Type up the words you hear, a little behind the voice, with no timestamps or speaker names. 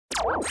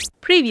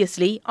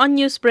Previously on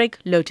Newsbreak,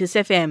 Lotus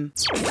FM.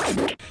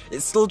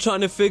 It's still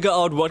trying to figure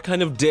out what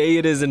kind of day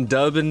it is in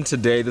Durban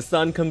today. The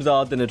sun comes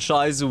out, then it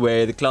shies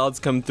away, the clouds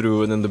come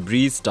through, and then the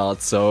breeze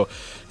starts. So,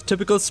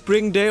 typical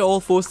spring day, all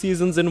four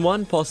seasons in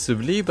one,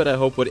 possibly. But I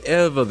hope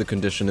whatever the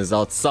condition is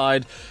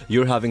outside,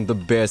 you're having the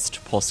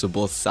best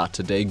possible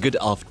Saturday. Good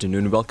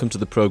afternoon. Welcome to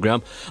the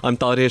program. I'm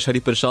Taresh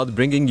Hareepershad,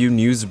 bringing you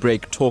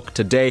Newsbreak Talk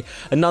today.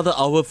 Another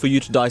hour for you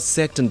to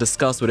dissect and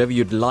discuss whatever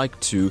you'd like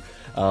to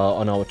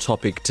on our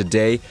topic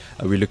today.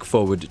 We look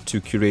forward to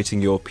curating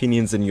your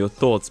opinions and your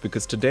thoughts,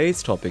 because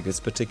today's topic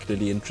is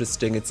particularly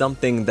interesting. It's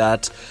something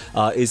that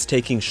is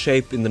taking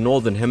shape in the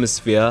Northern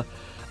Hemisphere.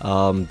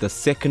 The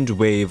second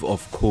wave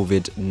of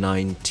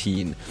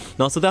COVID-19.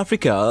 Now, South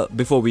Africa,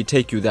 before we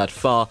take you that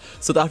far,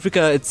 South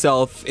Africa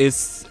itself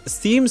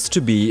seems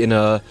to be in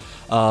a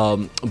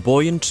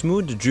buoyant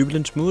mood,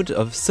 jubilant mood,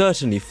 of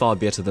certainly far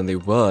better than they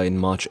were in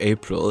March,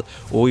 April,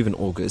 or even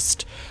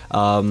August,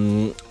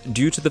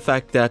 due to the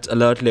fact that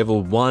Alert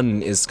Level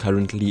 1 is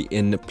currently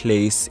in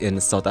place in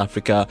South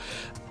Africa.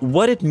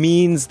 What it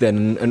means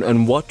then,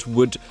 and what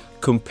would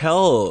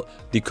compel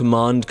the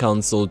Command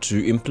Council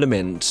to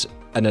implement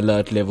an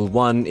Alert Level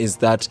 1 is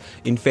that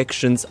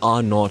infections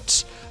are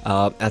not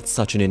at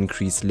such an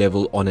increased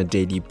level on a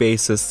daily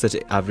basis,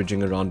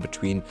 averaging around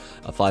between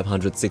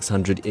 500,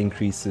 600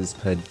 increases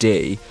per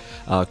day,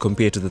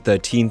 compared to the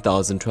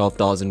 13,000,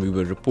 12,000 we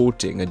were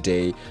reporting a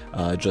day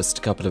just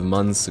a couple of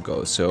months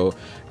ago. So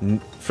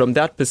from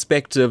that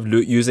perspective,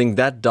 using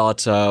that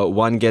data,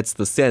 one gets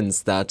the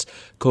sense that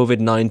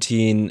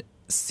COVID-19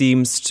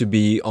 seems to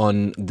be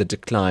on the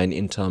decline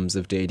in terms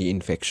of daily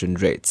infection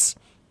rates.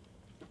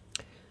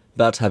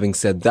 But having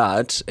said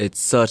that, it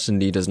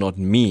certainly does not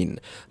mean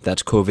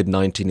that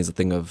COVID-19 is a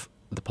thing of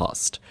the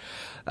past.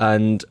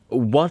 And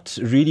what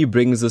really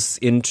brings us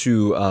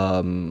into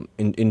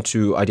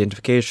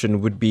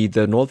identification would be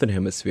the Northern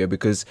Hemisphere,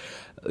 because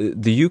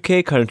the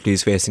UK currently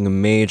is facing a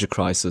major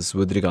crisis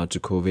with regard to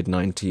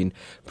COVID-19.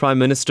 Prime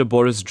Minister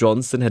Boris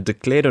Johnson had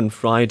declared on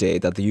Friday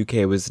that the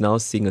UK was now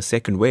seeing a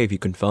second wave. He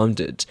confirmed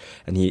it,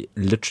 and he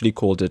literally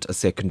called it a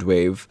second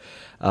wave.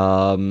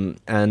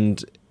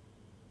 And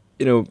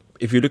you know,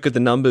 if you look at the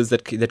numbers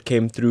that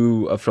came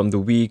through from the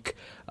week,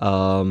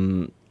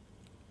 there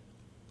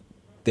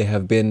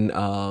have been,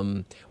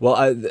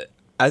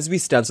 as we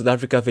stand, South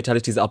Africa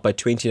fatalities up by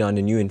 29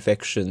 and new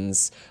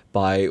infections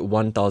by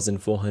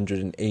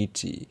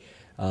 1,480.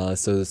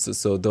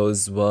 So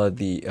those were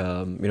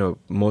the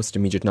most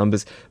immediate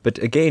numbers. But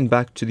again,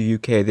 back to the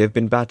UK, they've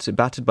been battered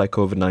by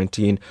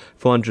COVID-19,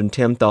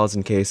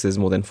 410,000 cases,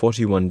 more than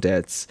 41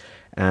 deaths.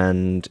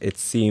 And it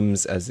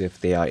seems as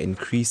if they are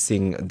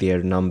increasing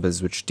their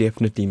numbers, which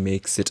definitely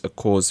makes it a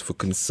cause for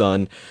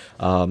concern.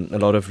 A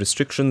lot of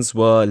restrictions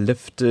were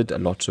lifted, a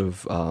lot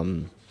of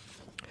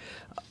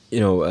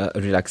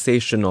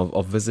relaxation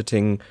of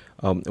visiting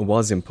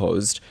was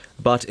imposed,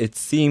 but it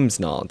seems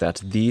now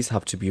that these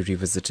have to be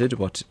revisited.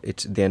 What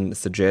it then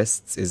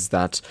suggests is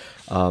that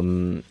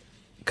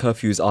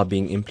curfews are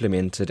being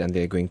implemented, and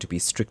there are going to be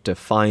stricter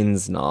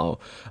fines now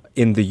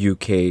in the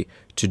UK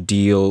to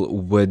deal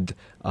with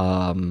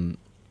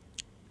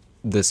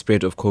the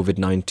spread of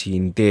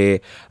COVID-19 there.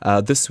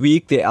 This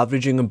week, they're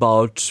averaging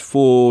about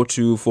 4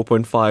 to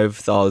 4.5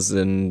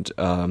 thousand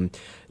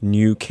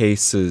new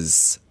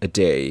cases a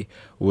day,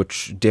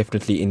 which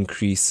definitely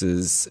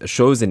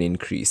shows an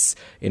increase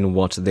in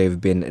what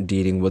they've been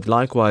dealing with.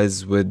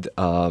 Likewise, with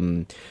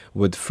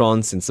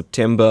France in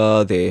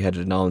September, they had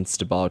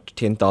announced about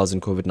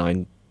 10,000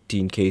 COVID-19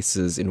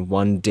 cases in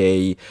one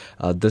day.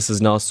 This is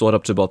now soared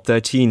up to about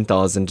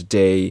 13,000 a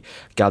day.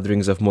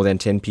 Gatherings of more than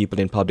 10 people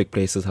in public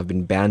places have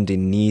been banned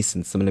in Nice,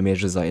 and similar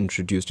measures are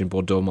introduced in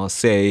Bordeaux,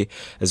 Marseille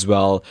as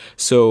well.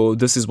 So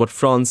this is what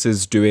France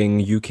is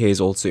doing. UK is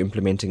also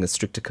implementing a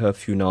stricter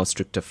curfew now,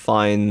 stricter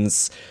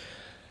fines.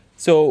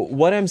 So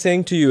what I'm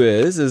saying to you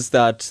is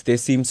that there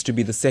seems to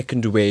be the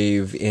second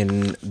wave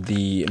in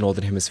the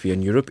Northern Hemisphere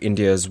and Europe.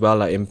 India as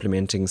well are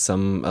implementing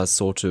some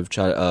sort of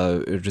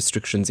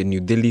restrictions in New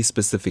Delhi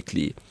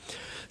specifically.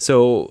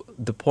 So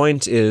the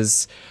point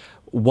is,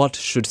 what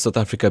should South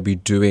Africa be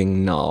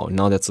doing now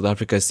that South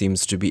Africa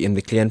seems to be in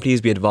the clear? And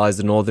please be advised,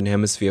 the Northern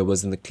Hemisphere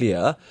was in the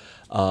clear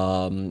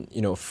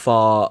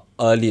far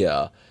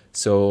earlier.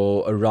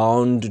 So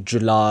around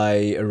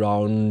July,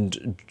 around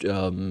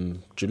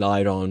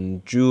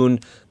June,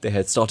 they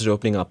had started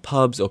opening up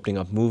pubs, opening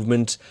up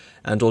movement,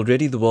 and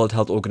already the World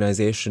Health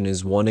Organization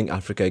is warning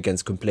Africa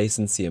against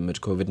complacency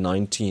amid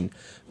COVID-19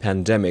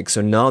 pandemic.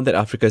 So now that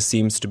Africa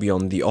seems to be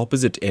on the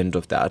opposite end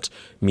of that,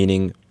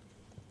 meaning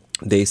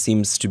there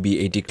seems to be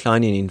a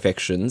decline in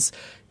infections,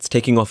 It's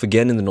taking off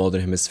again in the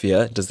Northern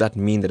Hemisphere. Does that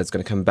mean that it's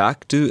going to come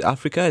back to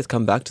Africa? It's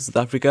come back to South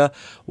Africa?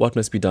 What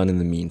must be done in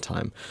the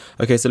meantime?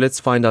 Okay, so let's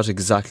find out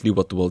exactly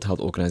what the World Health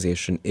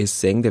Organization is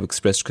saying. They've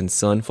expressed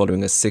concern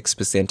following a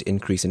 6%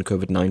 increase in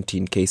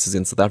COVID-19 cases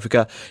in South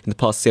Africa in the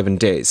past 7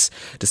 days,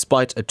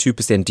 despite a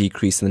 2%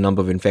 decrease in the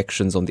number of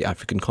infections on the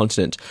African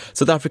continent.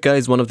 South Africa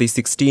is one of the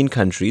 16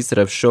 countries that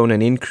have shown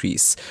an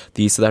increase.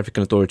 The South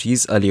African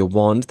authorities earlier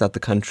warned that the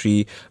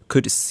country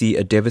could see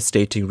a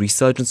devastating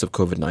resurgence of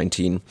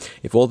COVID-19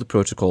 if all the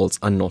protocols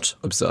are not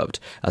observed,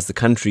 as the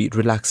country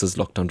relaxes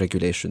lockdown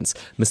regulations.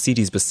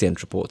 Mercedes Besant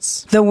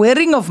reports. The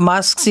wearing of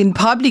masks in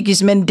public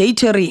is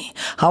mandatory.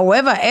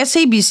 However,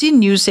 SABC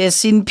News has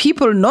seen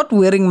people not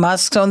wearing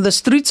masks on the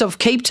streets of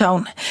Cape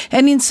Town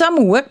and in some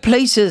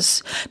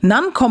workplaces.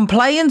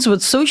 Non-compliance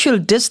with social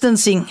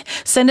distancing,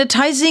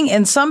 sanitizing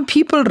and some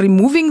people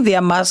removing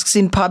their masks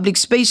in public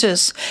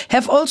spaces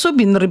have also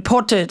been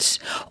reported.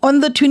 On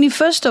the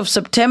 21st of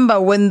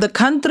September, when the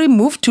country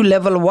moved to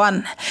level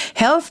 1,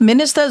 Health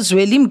Minister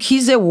Zweli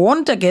Mkhize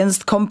warned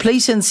against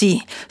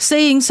complacency,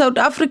 saying South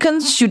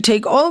Africans should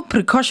take all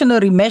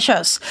precautionary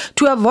measures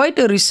to avoid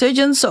a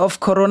resurgence of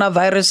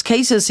coronavirus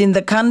cases in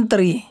the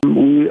country.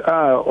 We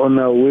are on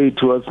our way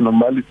towards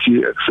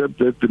normality, except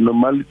that the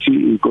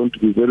normality is going to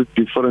be very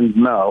different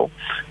now,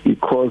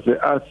 because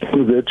there are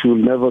things that will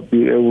never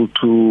be able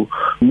to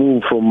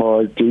move from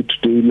our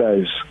day-to-day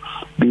lives.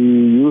 The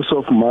use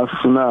of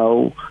masks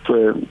now,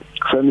 for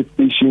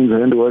sanitation,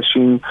 hand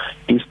washing,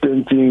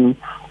 distancing,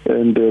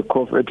 and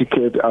cough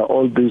etiquette are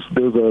all those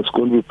are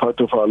going to be part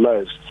of our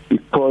lives.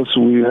 Because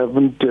we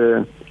haven't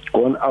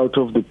gone out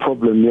of the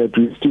problem yet,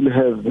 we still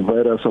have the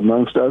virus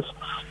amongst us,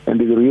 and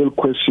the real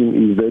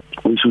question is that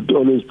we should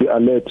always be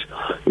alert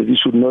that it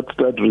should not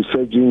start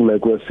resurging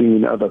like we're seeing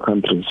in other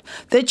countries.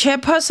 The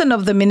chairperson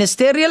of the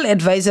Ministerial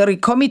Advisory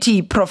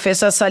Committee,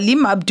 Professor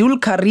Salim Abdul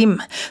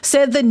Karim,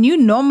 said the new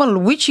normal,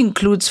 which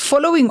includes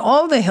following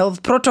all the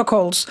health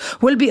protocols,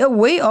 will be a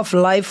way of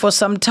life for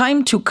some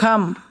time to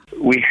come.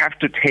 We have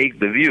to take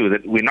the view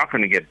that we're not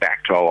going to get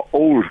back to our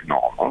old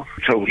normal.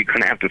 So we're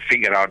going to have to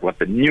figure out what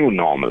the new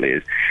normal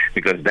is,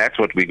 because that's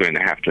what we're going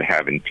to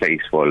have in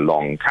place for a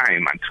long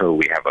time until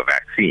we have a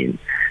vaccine.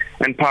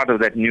 And part of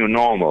that new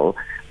normal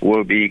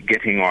will be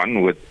getting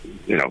on with,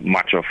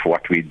 much of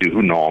what we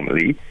do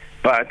normally,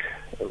 but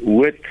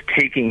with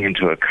taking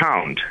into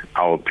account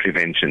our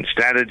prevention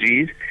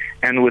strategies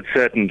and with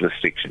certain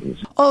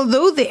restrictions.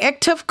 Although the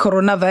active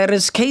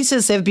coronavirus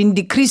cases have been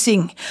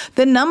decreasing,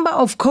 the number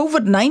of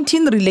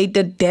COVID-19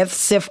 related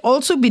deaths have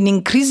also been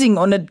increasing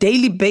on a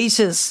daily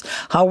basis.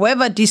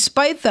 However,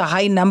 despite the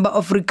high number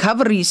of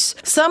recoveries,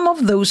 some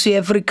of those who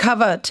have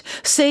recovered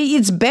say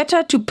it's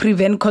better to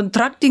prevent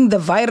contracting the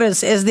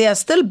virus, as they are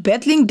still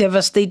battling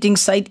devastating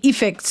side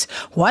effects.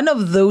 One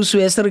of those who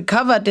has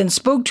recovered and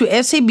spoke to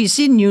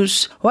SABC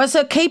News was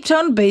a Cape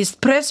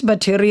Town-based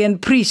Presbyterian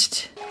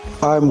priest.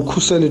 I'm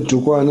Kusele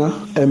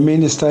Dukwana, a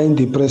minister in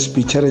the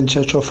Presbyterian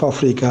Church of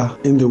Africa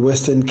in the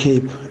Western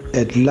Cape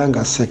at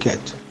Langaseket.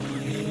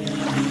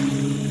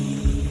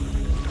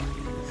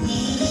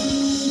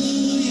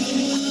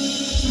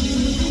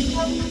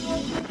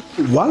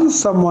 Once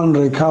someone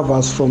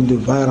recovers from the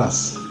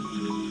virus,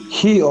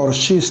 he or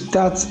she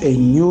starts a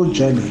new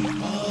journey.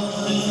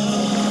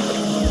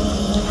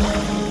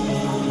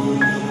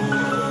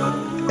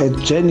 A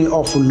journey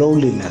of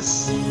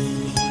loneliness,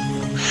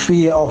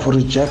 fear of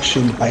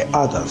rejection by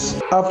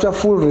others. After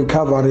full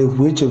recovery,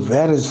 which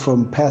varies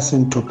from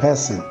person to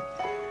person,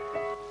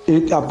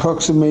 it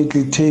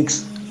approximately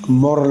takes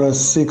more or less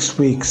 6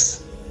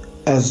 weeks,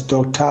 as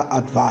doctor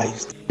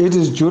advised. It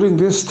is during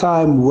this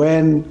time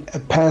when a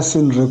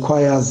person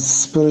requires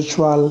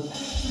spiritual,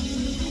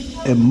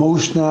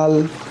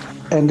 emotional,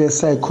 and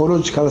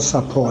psychological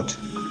support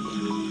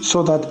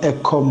so that a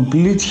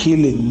complete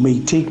healing may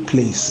take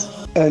place.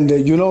 And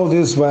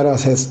this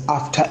virus has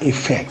after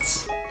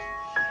effects.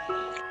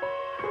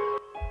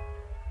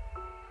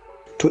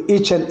 To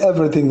each and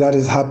everything that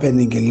is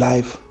happening in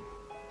life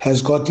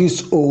has got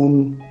its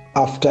own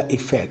after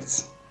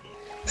effects.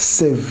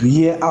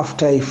 Severe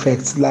after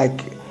effects like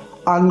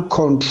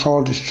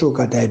uncontrolled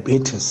sugar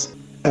diabetes.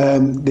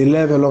 The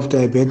level of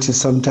diabetes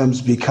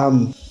sometimes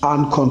become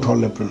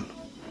uncontrollable.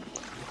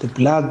 The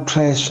blood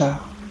pressure,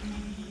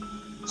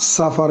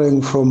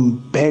 suffering from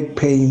back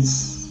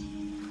pains,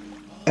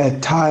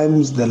 at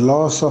times the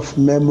loss of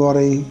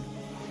memory,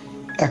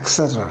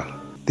 etc.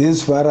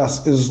 This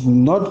virus is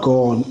not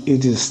gone,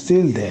 it is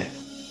still there.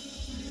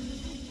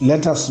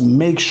 Let us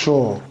make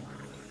sure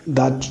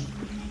that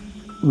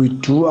we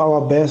do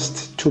our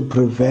best to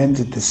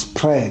prevent the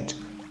spread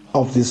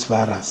of this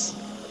virus.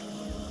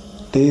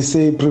 They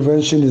say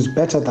prevention is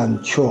better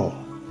than cure.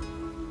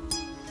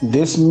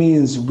 This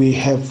means we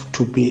have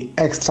to be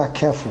extra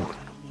careful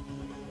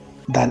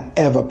than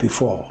ever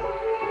before.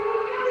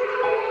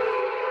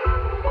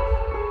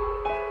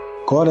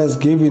 God has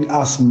given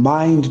us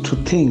mind to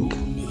think,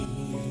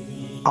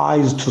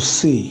 eyes to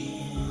see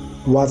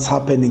what's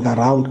happening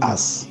around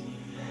us,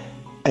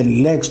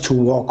 and legs to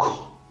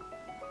walk.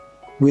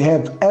 We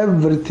have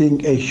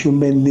everything a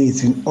human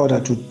needs in order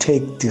to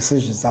take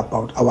decisions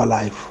about our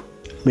life.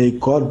 May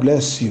God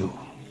bless you.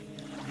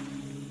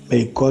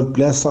 May God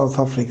bless South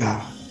Africa.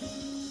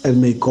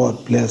 And may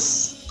God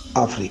bless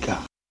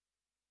Africa.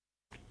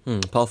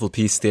 Powerful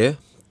piece there.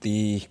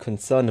 The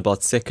concern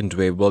about second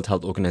wave, World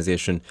Health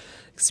Organization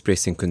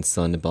expressing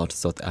concern about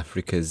South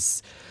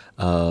Africa's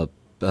a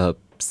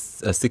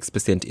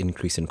 6%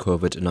 increase in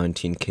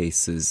COVID-19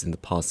 cases in the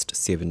past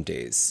 7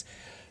 days.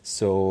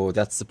 So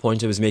that's the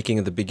point I was making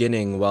at the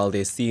beginning. While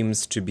there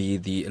seems to be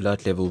the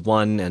alert level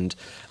 1, and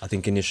I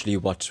think initially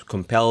what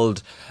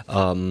compelled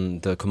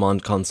the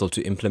Command Council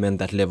to implement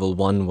that level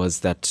 1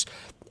 was that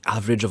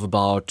average of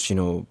about,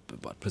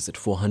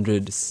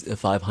 400,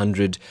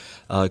 500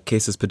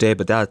 cases per day,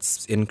 but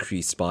that's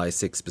increased by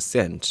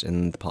 6%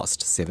 in the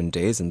past 7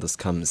 days, and this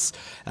comes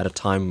at a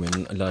time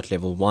when alert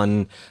level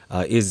 1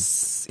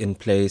 is in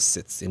place.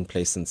 It's in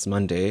place since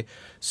Monday,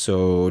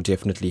 so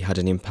definitely had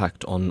an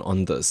impact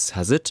on this,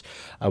 has it?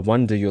 I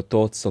wonder your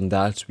thoughts on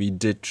that. We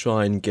did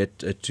try and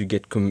get a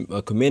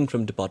comment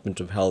from Department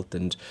of Health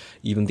and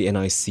even the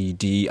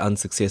NICD,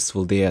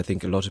 unsuccessful there. I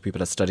think a lot of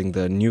people are studying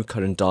the new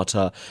current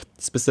data,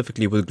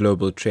 specifically with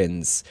global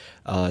trends,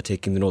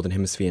 taking the Northern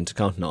Hemisphere into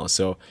account now.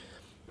 So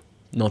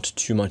not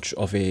too much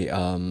of a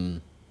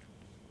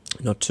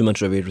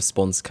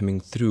response coming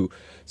through.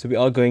 So we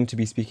are going to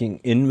be speaking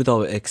in with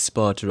our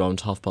expert around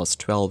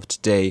 12:30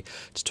 today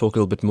to talk a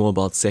little bit more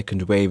about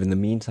second wave. In the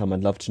meantime,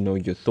 I'd love to know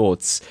your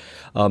thoughts.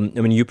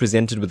 You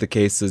presented with the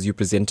cases, you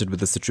presented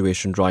with the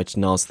situation right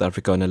now, South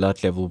Africa on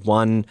alert level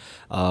 1.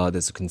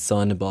 There's a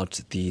concern about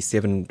the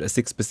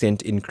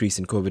 6% increase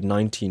in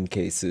COVID-19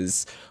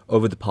 cases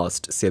over the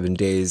past 7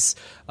 days.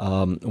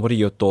 What are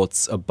your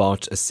thoughts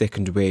about a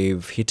second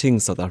wave hitting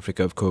South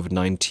Africa of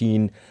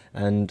COVID-19,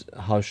 and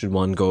how should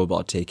one go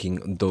about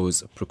taking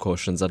those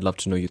precautions? I'd love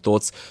to know your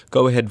thoughts.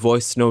 Go ahead,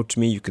 voice note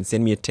me. You can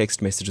send me a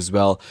text message as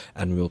well,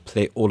 and we'll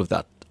play all of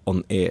that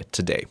on air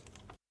today.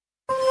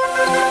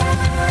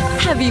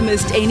 Have you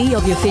missed any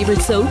of your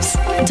favorite soaps?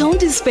 Don't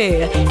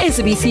despair.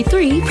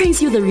 SABC3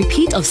 brings you the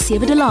repeat of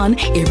Sevedalan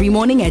every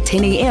morning at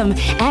 10 a.m.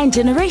 and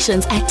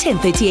Generations at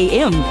 10:30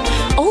 a.m.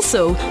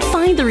 Also,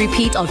 find the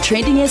repeat of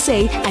Trending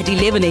SA at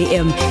 11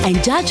 a.m.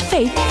 and Judge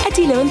Faith at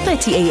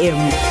 11:30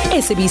 a.m.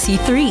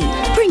 SABC3,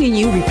 bringing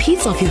you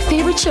repeats of your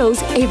favorite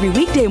shows every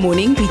weekday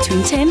morning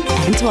between 10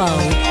 and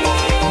 12.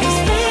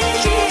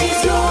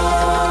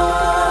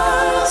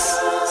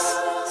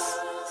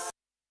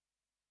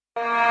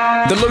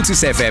 The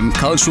Lotus FM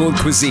Cultural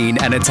Cuisine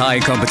and Attire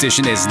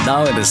Competition is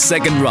now in the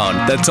second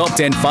round. The top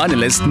 10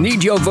 finalists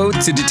need your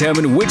vote to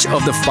determine which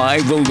of the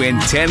 5 will win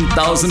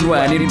 10,000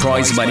 Rand in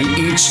prize money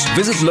each.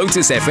 Visit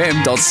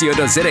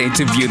lotusfm.co.za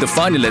to view the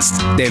finalists,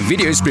 their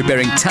videos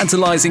preparing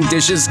tantalizing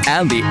dishes,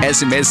 and the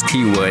SMS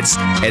keywords.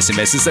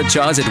 SMSs are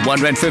charged at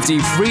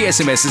R1.50. Free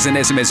SMSs and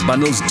SMS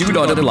bundles do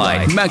not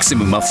apply.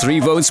 Maximum of 3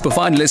 votes per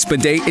finalist per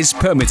day is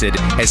permitted.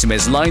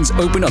 SMS lines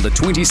open on the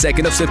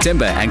 22nd of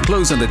September and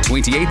close on the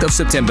 28th of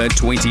September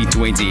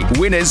 2020.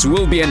 Winners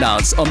will be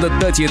announced on the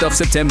 30th of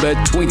September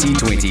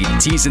 2020.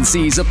 T's and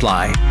C's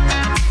apply.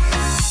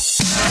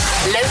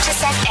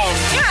 Lotus FM.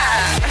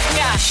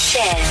 Yeah.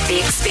 Share the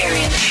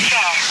experience.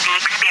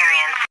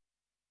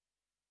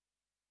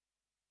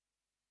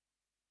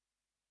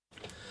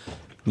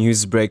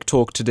 Newsbreak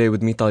Talk today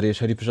with me, Taresh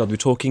Hareepershad. We're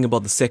talking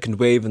about the second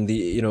wave and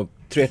the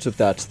threat of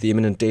that, the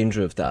imminent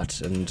danger of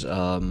that,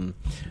 and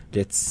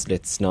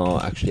let's now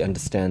actually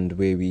understand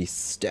where we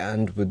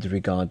stand with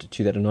regard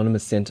to that.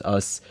 Anonymous sent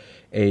us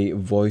a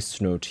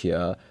voice note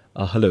here.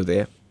 Hello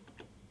there.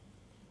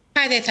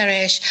 Hi there,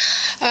 Taresh.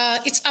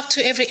 It's up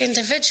to every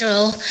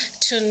individual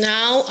to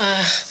now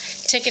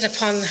take it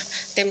upon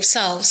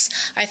themselves.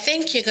 I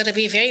think you're going to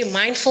be very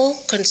mindful,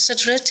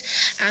 considerate,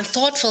 and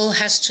thoughtful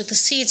as to the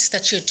seeds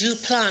that you do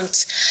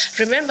plant.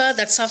 Remember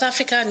that South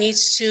Africa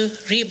needs to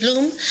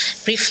rebloom,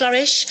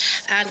 reflourish,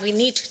 and we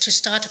need to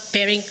start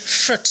bearing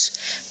fruit.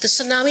 The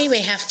tsunami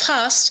may have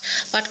passed,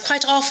 but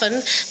quite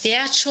often the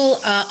actual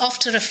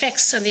after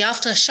effects and the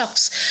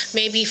aftershocks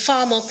may be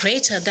far more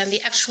greater than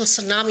the actual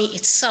tsunami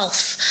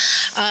itself.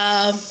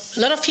 A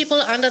lot of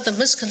people are under the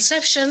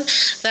misconception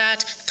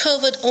that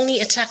COVID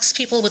only attacks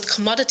people with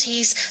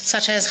commodities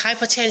such as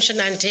hypertension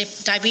and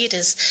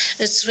diabetes.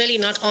 It's really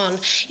not on.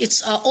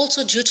 It's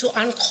also due to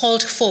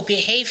uncalled for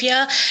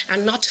behavior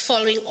and not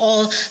following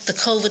all the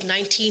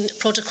COVID-19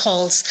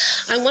 protocols.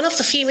 I'm one of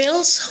the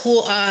females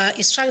who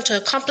is trying to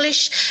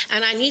accomplish,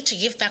 and I need to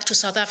give back to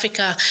South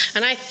Africa.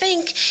 And I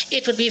think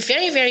it would be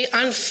very, very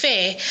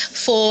unfair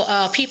for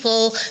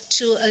people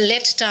to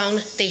let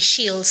down their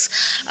shields.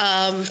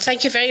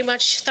 Thank you very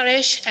much,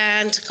 Taresh,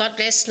 and God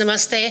bless.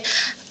 Namaste.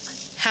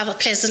 Have a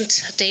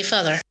pleasant day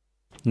further.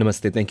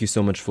 Namaste. Thank you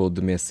so much for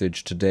the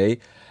message today.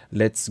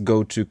 Let's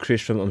go to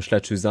Krish from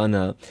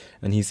Umhlatuzana,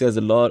 and he says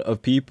a lot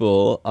of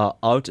people are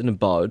out and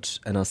about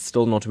and are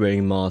still not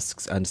wearing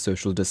masks and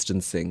social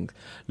distancing.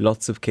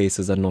 Lots of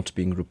cases are not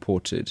being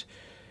reported.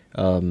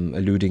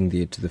 alluding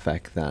there to the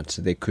fact that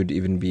there could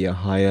even be a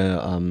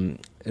higher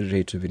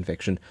rate of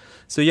infection.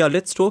 So yeah,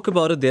 let's talk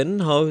about it then.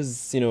 How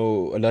has,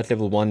 alert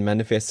level 1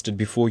 manifested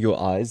before your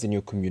eyes in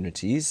your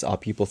communities? Are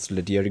people still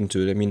adhering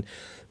to it? I mean,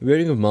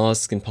 wearing a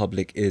mask in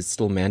public is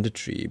still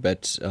mandatory,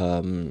 but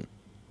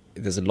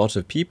there's a lot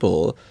of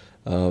people,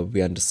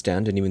 we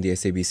understand, and even the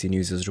SABC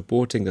News is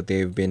reporting that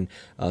they've been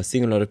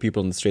seeing a lot of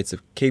people on the streets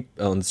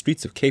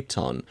of Cape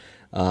Town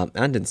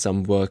and in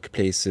some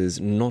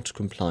workplaces not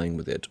complying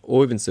with it,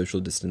 or even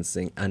social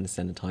distancing and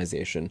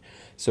sanitization.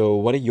 So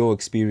what are your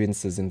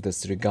experiences in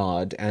this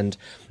regard, and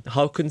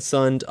how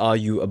concerned are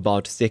you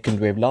about second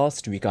wave?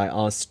 Last week I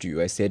asked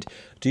you, I said,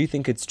 do you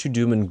think it's too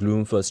doom and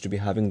gloom for us to be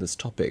having this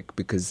topic?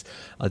 Because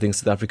I think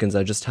South Africans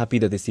are just happy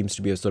that there seems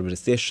to be a sort of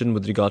recession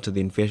with regard to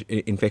the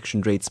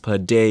infection rates per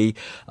day.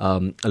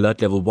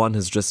 Alert level 1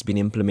 has just been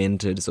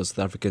implemented, so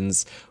South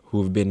Africans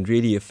who've been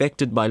really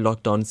affected by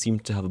lockdown seem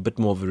to have a bit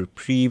more of a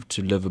reprieve,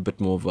 to live a bit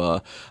more of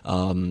a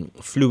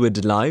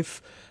fluid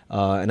life.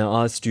 And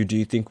I asked you, do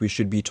you think we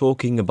should be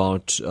talking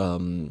about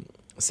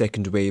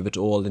second wave at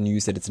all? And you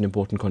said it's an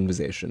important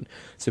conversation.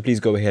 So please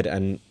go ahead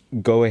and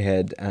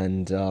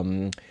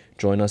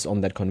join us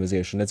on that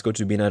conversation. Let's go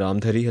to Bina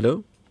Ramthari.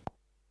 Hello.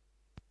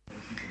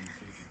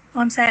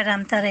 Ram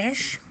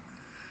Taresh.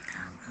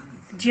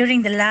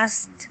 During the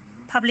last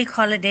public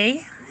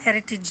holiday,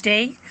 Heritage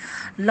Day,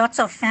 lots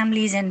of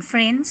families and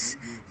friends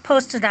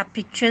posted up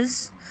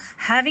pictures,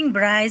 having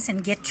braais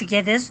and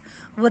get-togethers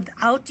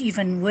without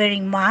even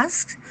wearing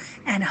masks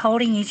and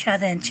holding each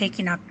other and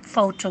checking out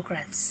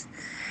photographs.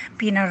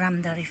 Bina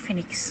Ramdari,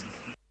 Phoenix.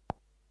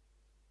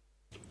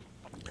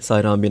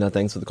 Sairam Bina,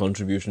 thanks for the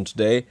contribution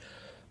today.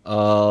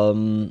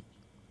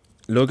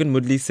 Logan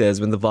Mudley says,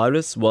 when the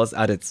virus was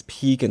at its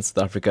peak in South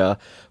Africa,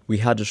 we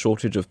had a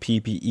shortage of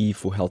PPE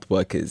for health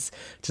workers.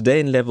 Today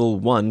in level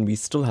 1, we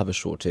still have a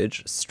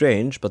shortage.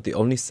 Strange, but the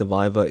only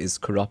survivor is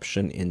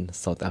corruption in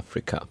South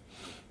Africa.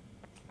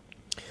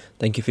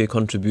 Thank you for your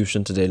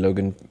contribution today,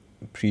 Logan.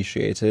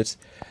 Appreciate it.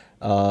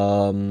 We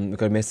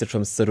got a message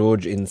from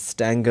Saroj in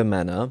Stanger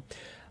Manor.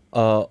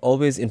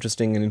 Always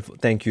interesting and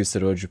thank you,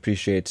 Saroj.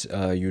 Appreciate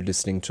you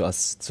listening to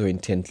us so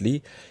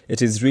intently.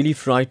 It is really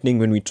frightening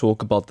when we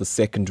talk about the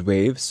second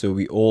wave, so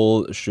we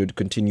all should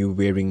continue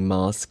wearing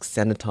masks,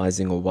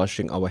 sanitizing or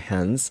washing our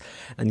hands,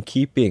 and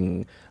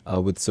keeping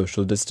with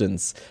social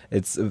distance.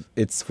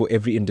 It's for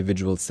every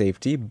individual's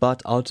safety,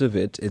 but out of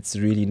it, it's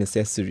really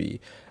necessary.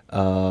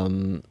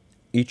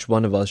 Each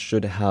one of us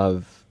should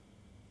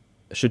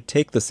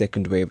take the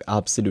second wave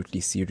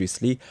absolutely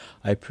seriously.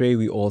 I pray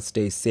we all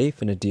stay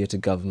safe and adhere to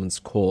government's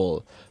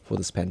call for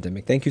this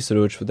pandemic. Thank you,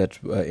 Saroj, for that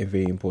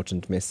very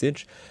important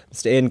message.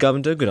 Mr. A.N.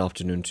 Governor, good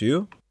afternoon to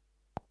you.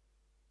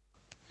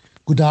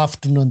 Good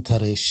afternoon,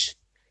 Taresh.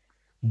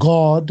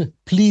 God,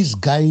 please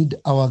guide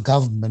our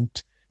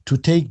government to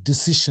take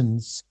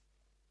decisions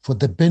for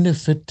the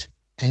benefit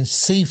and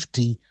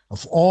safety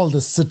of all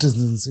the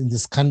citizens in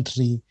this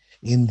country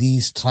in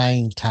these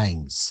trying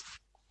times.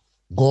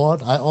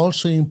 God, I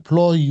also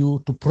implore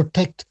you to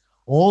protect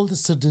all the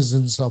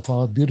citizens of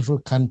our beautiful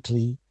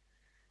country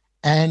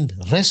and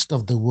rest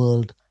of the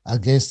world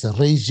against the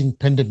raging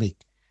pandemic,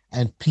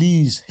 and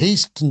please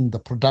hasten the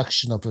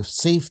production of a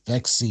safe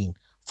vaccine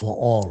for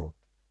all.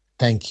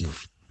 Thank you.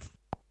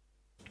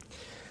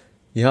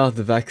 Yeah,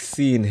 the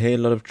vaccine. Hey, a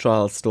lot of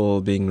trials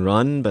still being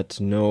run, but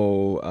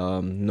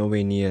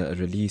nowhere near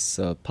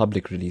a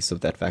public release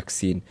of that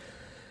vaccine.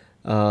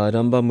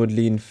 Ramba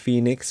Mudli in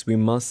Phoenix, we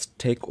must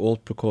take all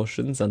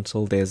precautions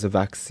until there's a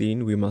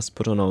vaccine. We must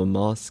put on our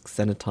masks,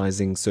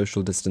 sanitizing,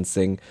 social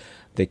distancing.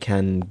 There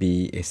can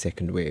be a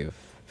second wave.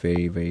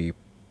 Very, very...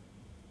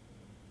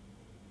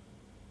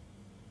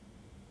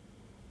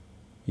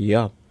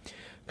 Yeah.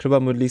 Kriba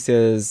Mudli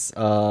says,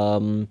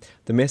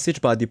 the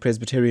message by the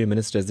Presbyterian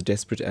minister is a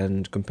desperate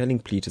and compelling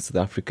plea to South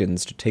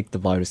Africans to take the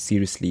virus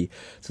seriously.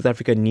 South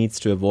Africa needs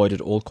to avoid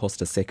at all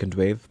costs a second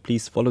wave.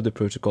 Please follow the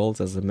protocols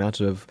as a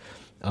matter of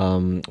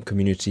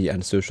community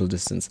and social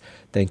distance.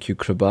 Thank you,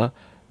 Kriba.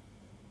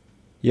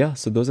 Yeah,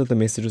 so those are the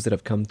messages that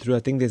have come through. I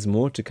think there's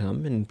more to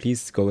come, and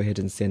please go ahead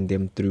and send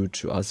them through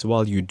to us.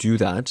 While you do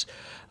that,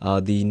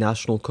 the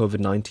national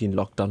COVID-19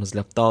 lockdown has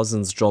left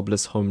thousands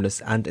jobless,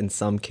 homeless, and in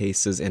some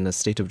cases in a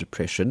state of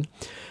depression.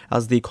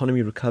 As the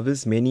economy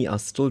recovers, many are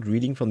still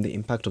reeling from the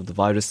impact of the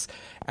virus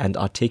and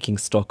are taking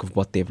stock of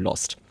what they've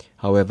lost.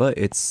 However,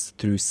 it's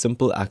through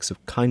simple acts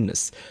of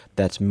kindness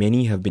that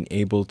many have been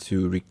able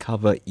to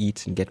recover,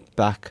 eat, and get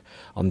back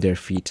on their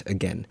feet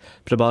again.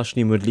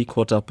 Prabhashni Mudli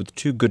caught up with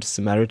two good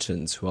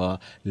Samaritans who are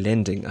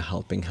lending a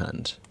helping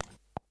hand.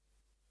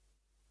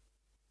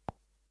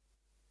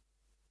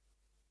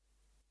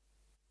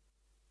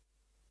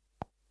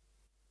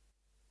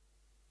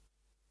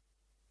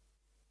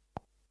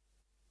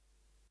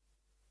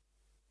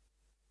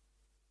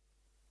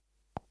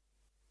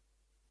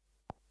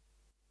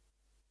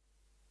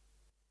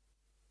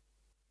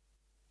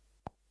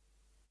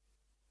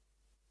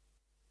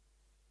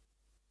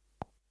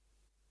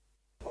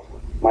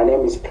 My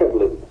name is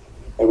Prevlin,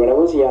 and when I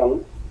was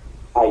young,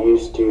 I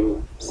used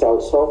to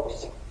sell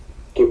socks,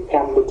 give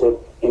pamphleted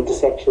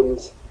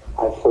intersections,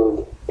 I've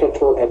filled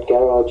petrol at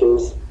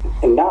garages,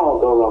 and now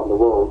I go around the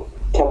world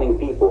telling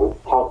people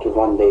how to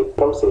run their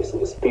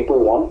processes. People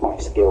want my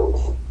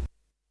skills.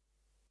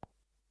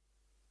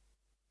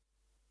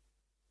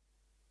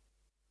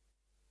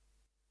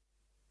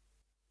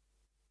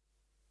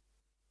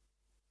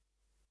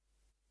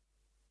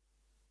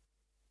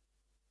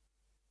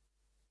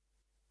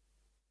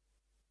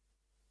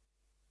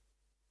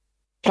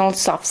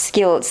 Soft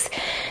skills.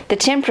 The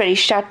temporary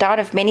shutdown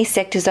of many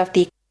sectors of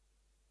the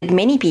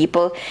many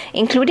people,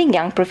 including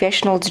young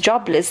professionals,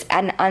 jobless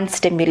and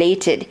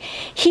unstimulated.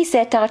 He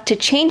set out to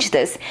change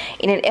this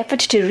in an effort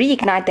to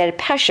reignite their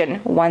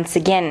passion once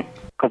again.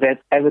 Because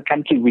as a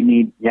country, we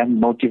need young,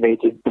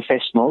 motivated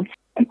professionals.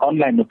 An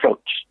online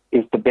approach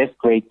is the best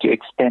way to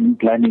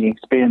extend learning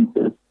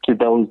experiences to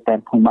those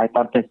who might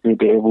not necessarily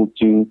be able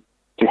to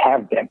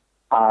have them.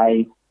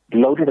 I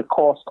loaded a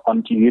course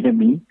onto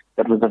Udemy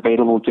that was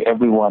available to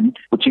everyone,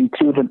 which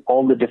included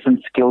all the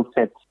different skill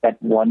sets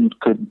that one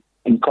could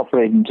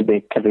incorporate into their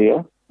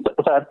career.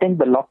 So I think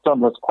the lockdown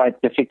was quite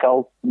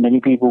difficult.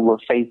 Many people were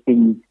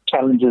facing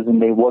challenges in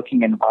their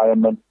working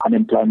environment,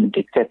 unemployment,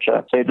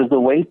 etc. So it was a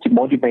way to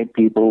motivate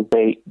people.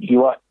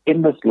 You are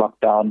in this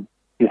lockdown,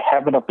 you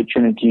have an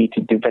opportunity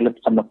to develop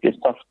some of your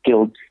soft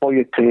skills for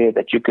your career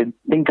that you can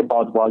think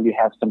about while you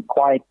have some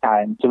quiet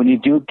time. So when you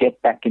do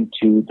get back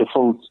into the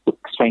full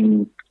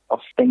swing of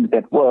things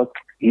at work,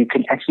 you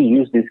can actually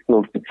use these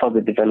skills to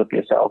further develop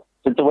yourself.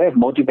 So it's a way of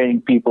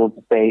motivating people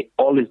to say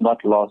all is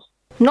not lost.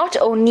 Not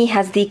only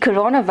has the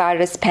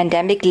coronavirus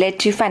pandemic led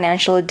to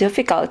financial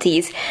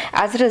difficulties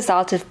as a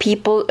result of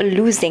people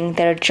losing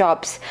their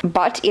jobs,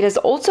 but it has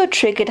also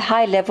triggered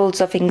high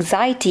levels of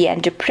anxiety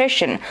and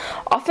depression,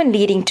 often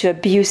leading to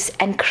abuse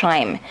and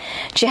crime.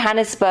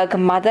 Johannesburg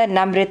mother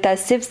Namrita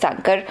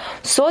Sivsankar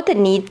saw the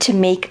need to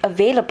make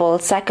available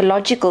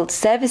psychological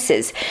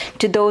services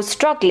to those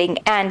struggling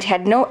and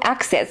had no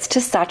access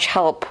to such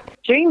help.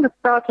 During the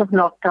start of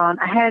lockdown,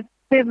 I had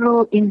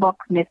several inbox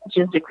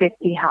messages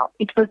requesting help.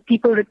 It was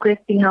people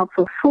requesting help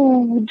for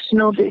food,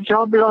 their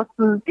job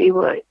losses, they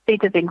were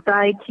state of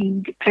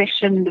anxiety,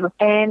 depression.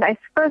 And I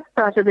first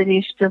started an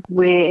initiative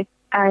where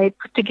I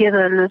put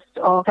together a list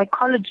of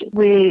psychologists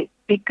where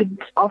they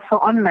could offer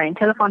online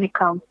telephonic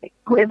counseling.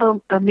 Whoever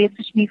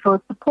messaged me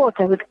for support,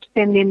 I would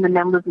send in the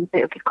numbers and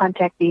say, okay,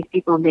 contact these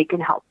people and they can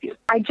help you.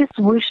 I just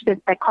wish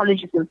that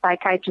psychologists and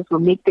psychiatrists will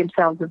make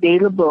themselves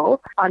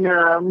available on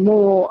a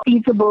more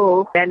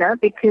feasible manner,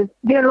 because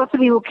there are lots of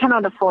people who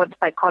cannot afford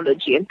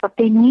psychology, but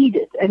they need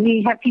it. And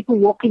we have people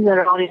walking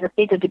around in a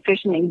state of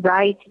depression,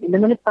 anxiety. And the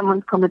minute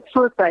someone commits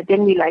suicide,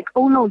 then we're like,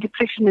 oh no,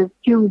 depression is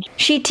huge.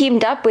 She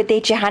teamed up with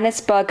a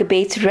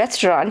Johannesburg-based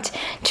restaurant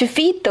to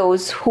feed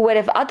those who would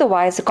have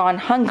otherwise gone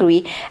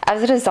hungry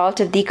as a result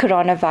of the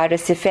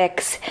coronavirus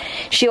effects.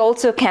 She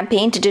also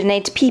campaigned to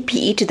donate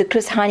PPE to the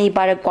Chris Hani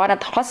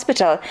Baragwanath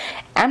Hospital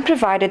and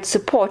provided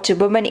support to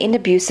women in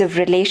abusive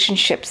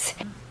relationships.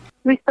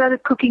 We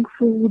started cooking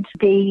food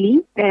daily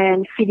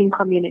and feeding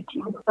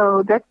community.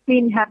 So that's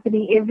been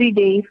happening every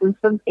day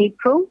since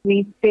April.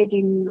 We fed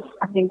in,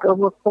 I think,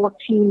 over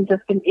 14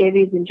 different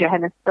areas in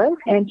Johannesburg.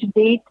 And to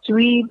date,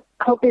 we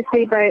hope to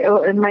say by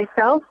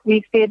myself,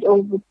 we fed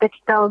over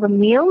 30,000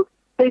 meals.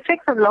 The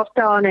effects of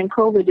lockdown and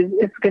COVID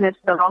is going to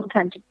take a long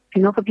time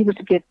for people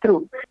to get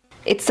through.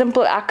 It's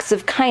simple acts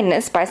of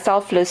kindness by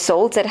selfless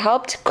souls that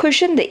helped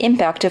cushion the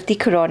impact of the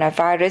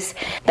coronavirus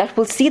that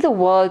will see the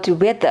world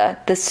weather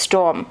the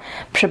storm.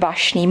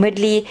 Prabhashni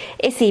Mudli,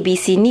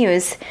 SABC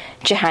News,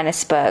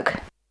 Johannesburg.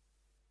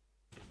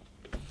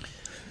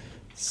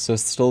 So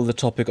still the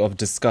topic of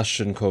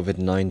discussion,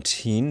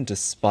 COVID-19,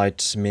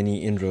 despite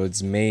many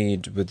inroads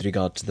made with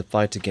regard to the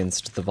fight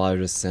against the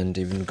virus and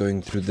even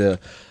going through the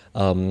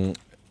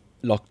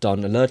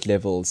lockdown alert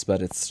levels,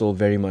 but it's still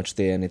very much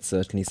there, and it's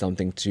certainly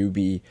something to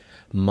be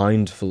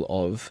mindful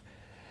of.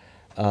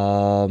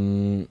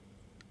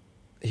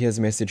 Here's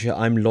a message here.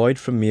 I'm Lloyd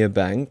from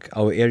Merebank.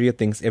 Our area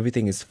thinks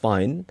everything is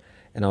fine,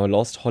 and our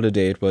last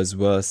holiday it was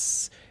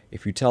worse.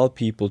 If you tell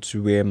people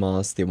to wear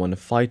masks, they want to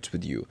fight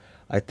with you.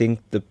 I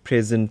think the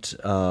present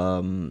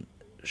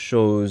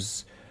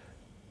shows...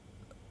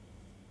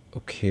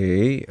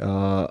 Okay,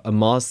 a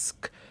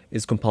mask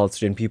is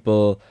compulsory and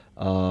people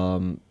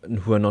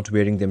who are not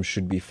wearing them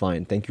should be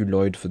fined. Thank you,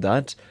 Lloyd, for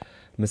that.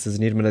 Mrs.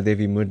 Nirmala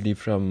Devi Mudli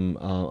from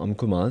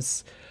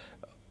Amkumas.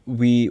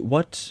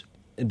 What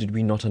did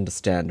we not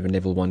understand when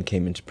level 1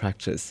 came into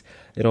practice?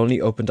 It only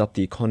opened up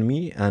the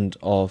economy and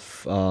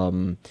of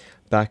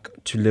back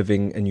to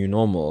living a new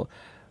normal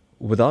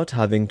without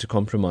having to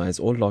compromise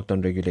all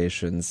lockdown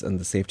regulations and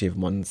the safety of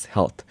one's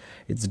health.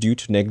 It's due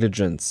to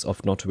negligence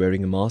of not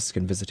wearing a mask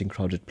and visiting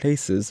crowded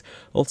places,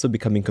 also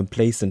becoming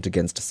complacent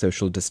against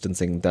social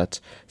distancing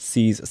that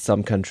sees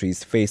some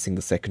countries facing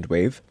the second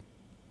wave.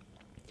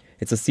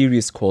 It's a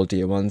serious call,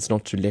 dear ones,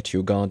 not to let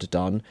your guard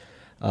down.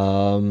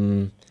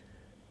 And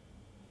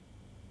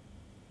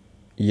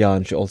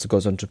she also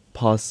goes on to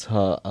pass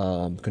her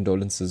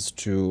condolences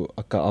to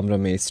Akka Amra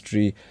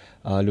Maestri,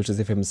 Lotus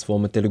FM's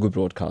former Telugu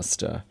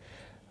broadcaster.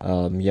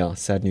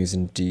 Sad news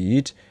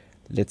indeed.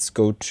 Let's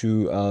go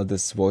to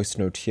this voice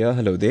note here.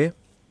 Hello there.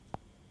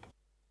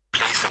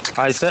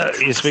 Hi sir,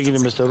 you're speaking to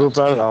Mr.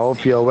 Rupal. I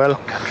hope you're well,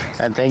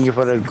 and thank you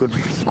for the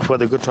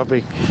good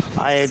topic.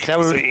 I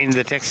travel in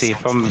the taxi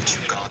from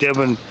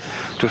Durban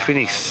to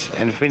Phoenix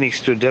and Phoenix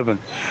to Durban.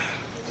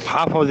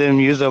 Half of them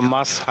use a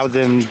mask, half of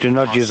them do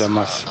not use a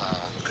mask.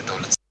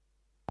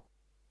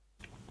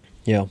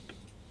 Yeah.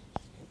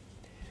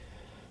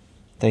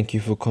 Thank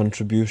you for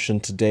contribution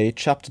today.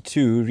 Chapter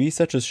 2,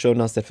 research has shown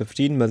us that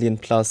 15 million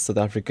plus South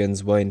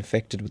Africans were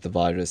infected with the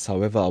virus.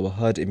 However, our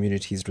herd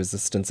immunity's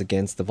resistance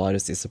against the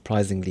virus is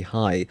surprisingly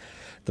high.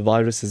 The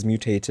virus has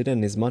mutated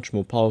and is much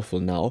more powerful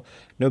now.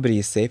 Nobody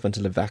is safe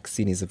until a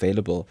vaccine is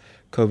available.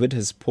 COVID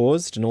has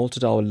paused and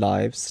altered our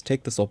lives.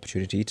 Take this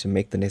opportunity to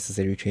make the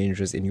necessary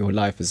changes in your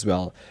life as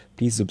well.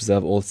 Please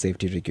observe all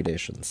safety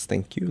regulations.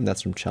 Thank you. And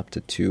that's from Chapter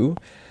 2.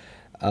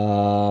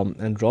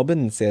 And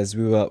Robin says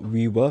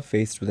we were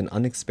faced with an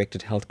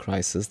unexpected health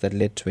crisis that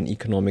led to an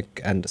economic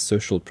and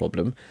social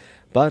problem,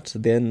 but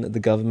then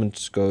the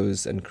government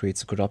goes and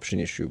creates a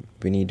corruption issue.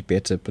 We need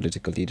better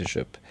political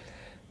leadership.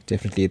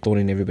 Definitely a thorn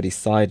in everybody's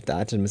side,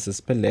 that. And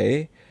Mrs.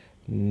 Pillay,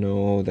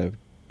 no, they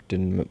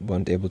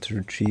weren't able to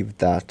retrieve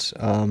that.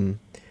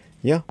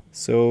 Yeah,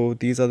 so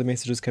these are the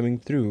messages coming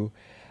through.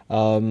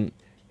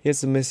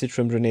 Here's a message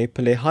from Renee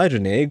Pillay. Hi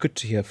Renee, good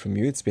to hear from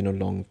you. It's been a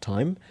long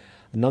time.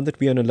 Now that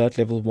we are on alert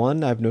level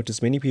 1, I've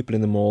noticed many people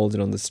in the malls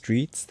and on the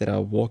streets that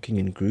are walking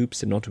in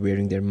groups and not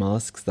wearing their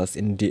masks, thus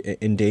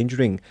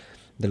endangering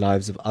the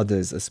lives of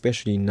others,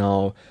 especially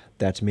now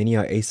that many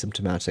are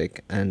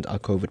asymptomatic and are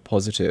COVID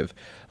positive.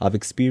 I've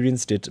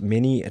experienced it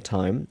many a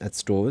time at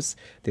stores.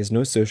 There's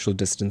no social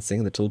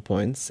distancing, the till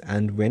points,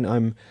 and when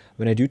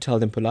I do tell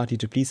them politely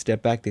to please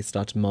step back, they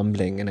start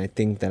mumbling, and I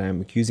think that I'm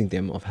accusing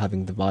them of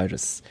having the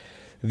virus.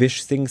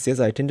 Vish Singh says,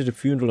 I attended a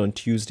funeral on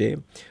Tuesday.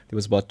 There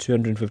was about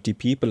 250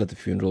 people at the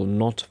funeral,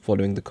 not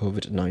following the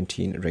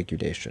COVID-19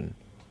 regulation.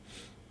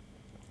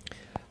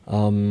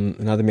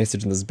 Another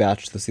message in this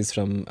batch. This is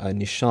from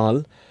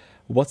Nishal.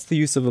 What's the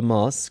use of a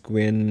mask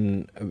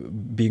when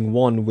being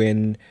worn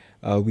when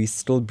we're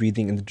still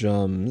breathing in the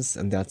germs,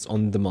 and that's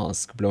on the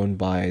mask, blown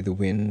by the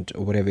wind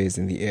or whatever is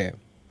in the air?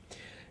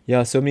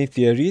 Yeah, so many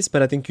theories,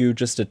 but I think you're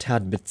just a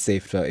tad bit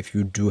safer if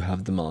you do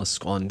have the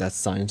mask on. That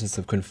scientists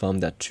have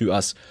confirmed that to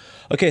us.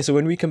 Okay, so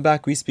when we come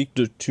back, we speak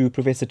to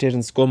Professor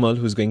Terence Komal,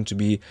 who's going to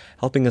be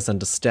helping us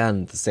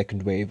understand the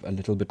second wave a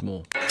little bit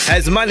more.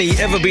 Has money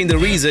ever been the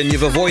reason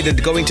you've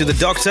avoided going to the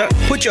doctor?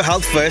 Put your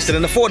health first at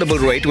an affordable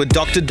rate with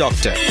Dr.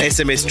 Doctor.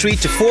 SMS treat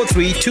to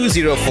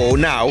 43204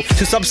 now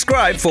to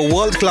subscribe for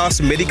world-class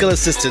medical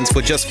assistance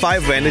for just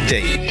 5 Rand a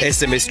day.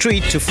 SMS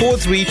treat to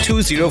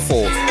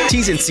 43204.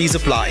 T's and C's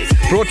apply.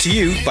 Brought to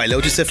you by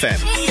Lotus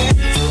FM.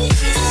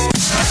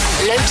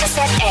 Lotus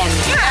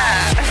FM.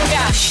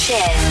 Yeah.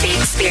 Share the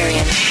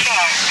experience.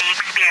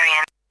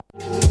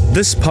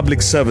 This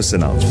public service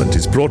announcement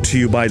is brought to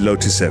you by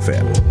Lotus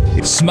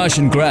FM. Smash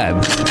and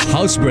grab,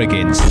 house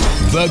break-ins,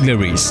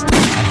 burglaries, and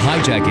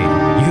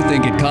hijacking. You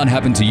think it can't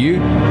happen to you,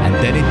 and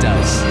then it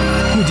does.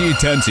 Who do you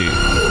turn to?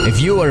 If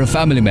you or a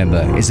family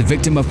member is a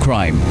victim of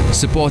crime,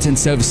 support and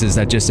services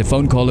are just a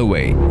phone call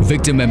away.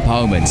 Victim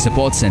empowerment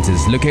support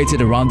centers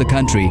located around the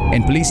country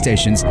and police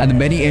stations and the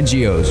many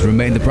NGOs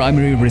remain the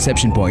primary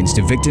reception points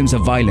to victims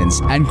of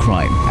violence and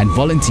crime, and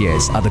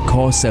volunteers are the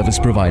core service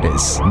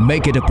providers.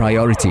 Make it a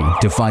priority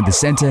to find the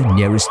center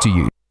nearest to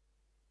you.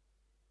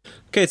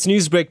 Okay, it's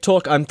Newsbreak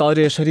Talk. I'm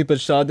Taresh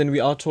Hareepershad, and we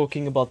are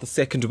talking about the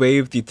second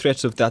wave, the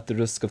threat of that, the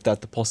risk of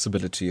that, the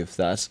possibility of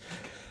that.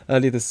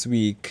 Earlier this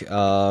week,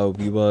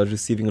 we were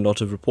receiving a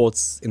lot of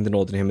reports in the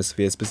Northern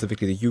Hemisphere,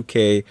 specifically the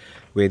UK,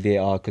 where they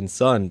are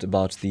concerned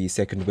about the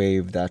second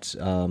wave that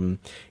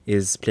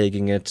is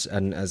plaguing it.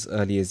 And as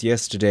early as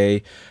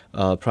yesterday,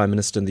 Prime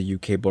Minister in the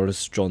UK,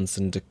 Boris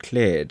Johnson,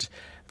 declared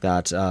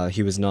that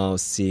he was now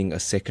seeing a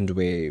second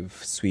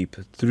wave sweep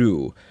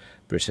through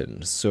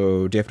Britain.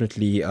 So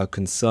definitely a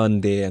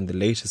concern there, and the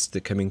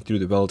latest coming through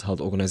the World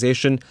Health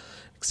Organization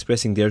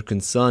expressing their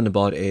concern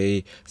about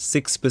a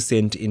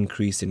 6%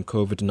 increase in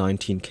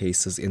COVID-19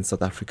 cases in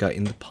South Africa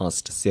in the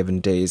past 7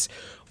 days.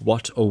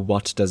 What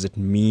does it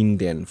mean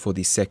then for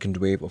the second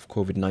wave of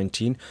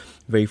COVID-19?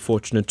 Very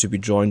fortunate to be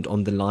joined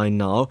on the line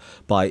now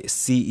by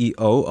CEO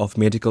of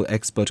Medical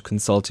Expert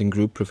Consulting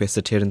Group,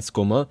 Professor Terence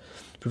Komal.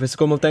 Professor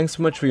Komal, thanks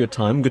so much for your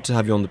time. Good to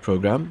have you on the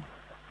program.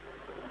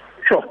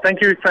 Sure.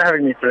 Thank you for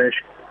having me, Taresh.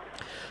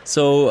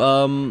 So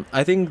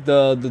I think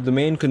the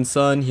main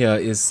concern here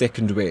is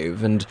second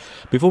wave. And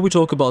before we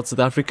talk about South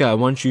Africa, I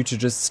want you to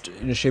just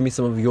share me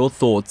some of your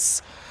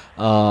thoughts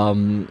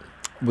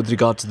with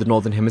regard to the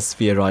Northern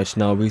Hemisphere right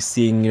now. We're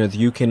seeing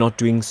the UK not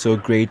doing so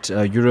great.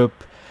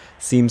 Europe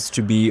seems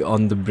to be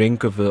on the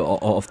brink of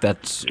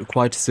that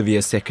quite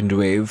severe second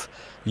wave.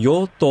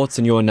 Your thoughts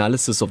and your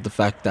analysis of the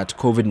fact that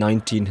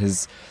COVID-19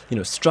 has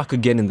struck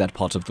again in that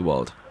part of the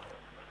world.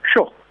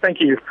 Sure.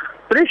 Thank you.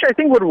 Taresh, I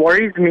think what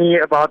worries me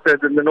about the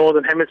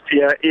Northern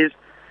Hemisphere is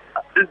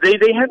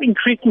they have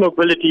increased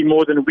mobility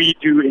more than we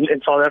do in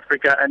South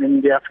Africa and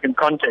in the African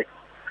context.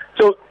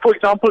 So, for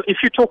example, if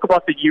you talk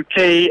about the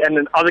UK and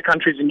in other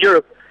countries in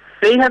Europe,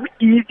 They have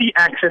easy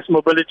access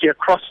mobility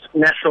across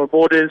national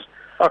borders,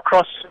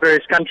 across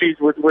various countries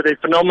with a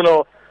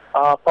phenomenal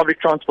public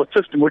transport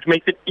system, which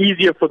makes it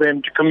easier for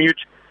them to commute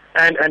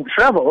and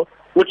travel,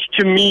 which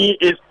to me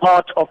is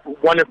part of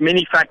one of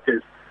many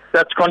factors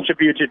that's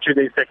contributed to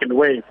the second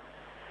wave.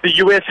 The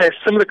U.S. has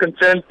similar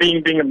concerns,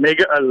 being a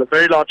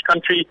very large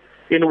country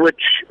in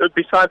which,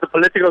 besides the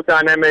political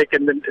dynamic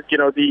and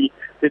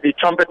the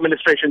Trump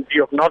administration's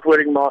view of not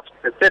wearing masks,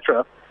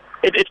 etc.,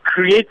 it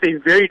creates a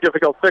very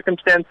difficult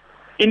circumstance.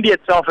 India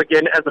itself,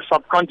 again, as a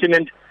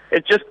subcontinent,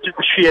 it's just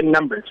sheer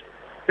numbers.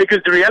 Because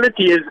the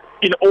reality is,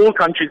 in all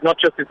countries, not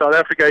just in South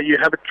Africa, you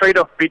have a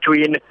trade-off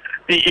between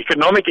the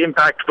economic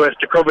impact versus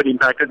the COVID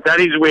impact, and that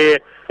is where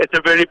it's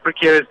a very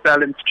precarious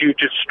balance to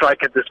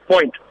strike at this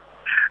point.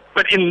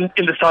 But in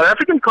the South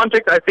African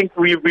context, I think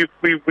we've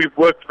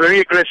worked very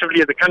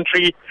aggressively as a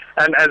country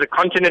and as a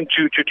continent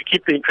to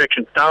keep the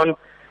infections down.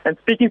 And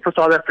speaking for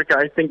South Africa,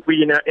 I think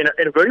we're in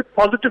a very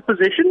positive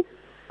position.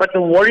 But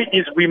the worry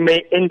is we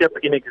may end up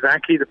in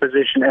exactly the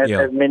position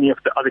as many of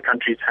the other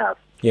countries have.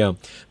 Yeah,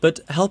 but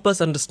help us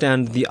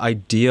understand the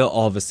idea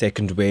of a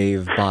second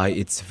wave by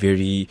its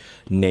very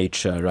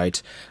nature,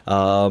 right?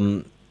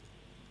 And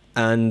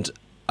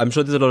I'm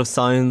sure there's a lot of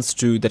science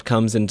that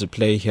comes into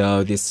play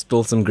here. There's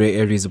still some grey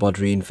areas about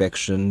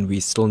reinfection. We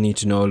still need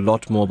to know a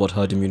lot more about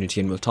herd immunity,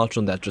 and we'll touch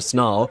on that just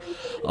now,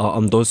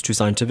 on those two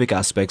scientific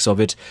aspects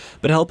of it.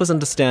 But help us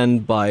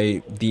understand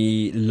by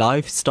the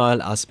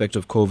lifestyle aspect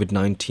of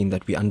COVID-19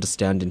 that we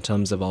understand in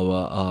terms of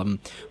our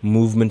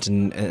movement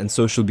and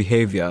social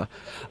behavior.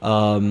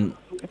 What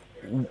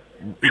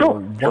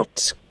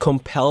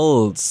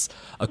compels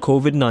a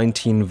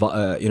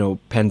COVID-19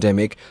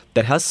 pandemic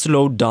that has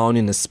slowed down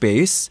in a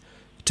space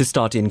to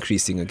start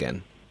increasing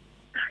again?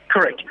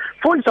 Correct.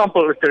 For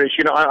example, Taresh,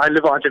 I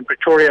live out in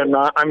Pretoria and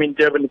I'm in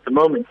Durban at the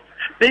moment.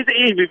 There's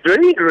a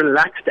very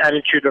relaxed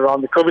attitude around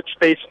the COVID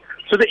space.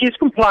 So there is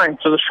compliance.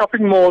 So the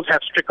shopping malls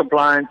have strict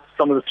compliance.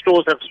 Some of the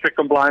stores have strict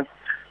compliance.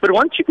 But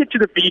once you get to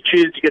the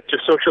beaches, you get to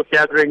social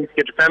gatherings,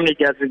 you get to family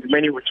gatherings,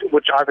 many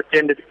which I've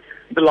attended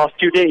the last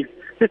 2 days,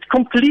 there's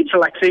complete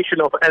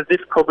relaxation of as if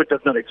COVID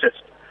does not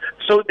exist.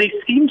 So there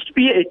seems to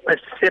be a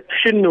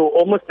perception or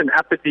almost an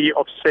apathy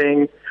of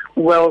saying,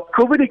 well,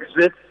 COVID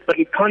exists, but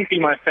it can't be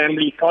my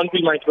family, it can't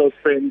be my close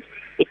friends,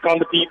 it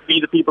can't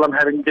be the people I'm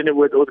having dinner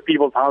with or the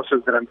people's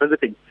houses that I'm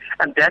visiting.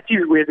 And that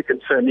is where the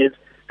concern is.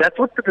 That's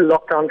what the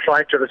lockdown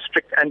tried to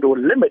restrict and or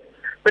limit.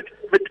 But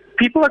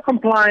people are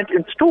compliant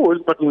in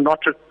stores, but not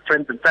with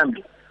friends and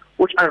family,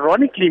 which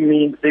ironically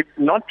means they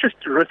not just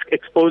risk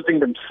exposing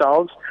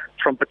themselves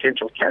from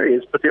potential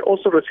carriers, but they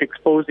also risk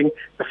exposing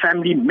the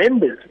family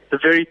members, the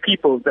very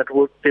people that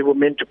they were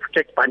meant to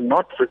protect by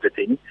not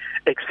visiting,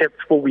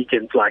 except for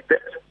weekends like this.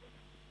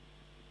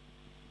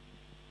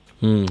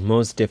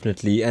 Most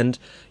definitely. And,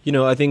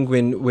 I think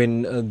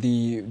when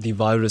the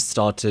virus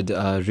started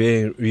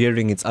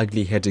rearing its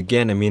ugly head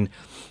again, I mean,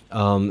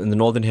 in the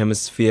Northern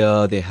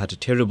Hemisphere, they had a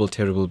terrible,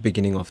 terrible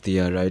beginning of the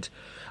year, right?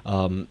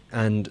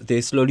 And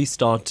they slowly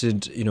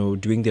started,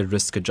 doing their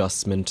risk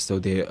adjustment. So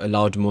they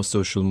allowed more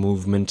social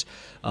movement.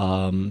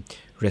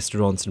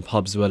 Restaurants and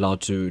pubs were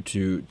allowed to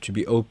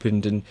be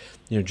opened, and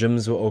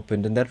gyms were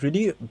opened, and that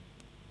really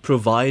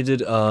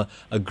provided a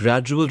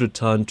gradual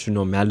return to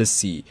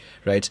normalcy,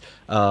 right?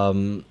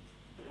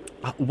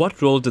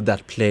 What role did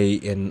that play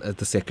in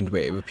the second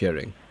wave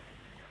appearing?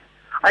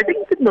 I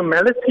think that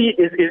normality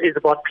is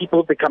about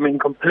people becoming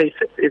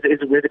complacent,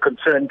 is where the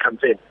concern comes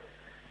in.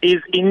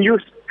 Is in your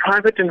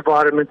private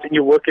environments, in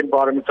your work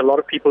environments, a lot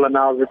of people are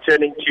now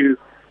returning to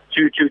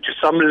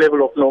some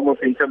level of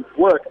normalcy in terms of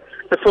work.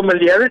 The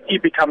familiarity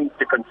becomes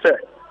the concern.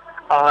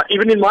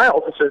 Even in my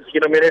offices,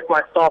 many of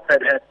my staff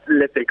had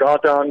let their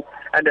guard down,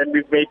 and then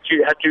we've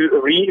had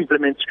to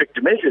re-implement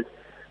stricter measures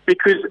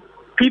because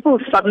people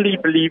suddenly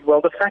believe,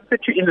 well, the fact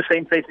that you're in the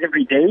same place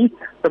every day,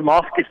 the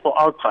mask is for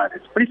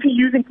outsiders. But if you're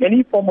using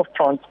any form of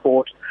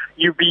transport,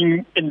 you're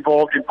being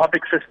involved in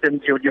public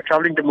systems, you're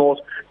traveling to malls,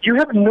 you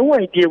have no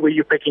idea where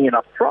you're picking it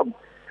up from.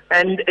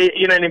 And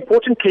an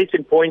important case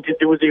in point is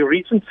there was a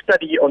recent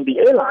study on the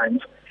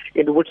airlines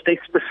in which they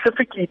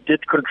specifically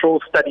did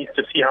control studies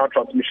to see how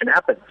transmission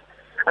happens.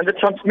 And the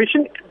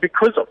transmission,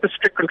 because of the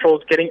strict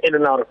controls getting in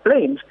and out of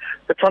planes,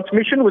 the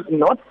transmission was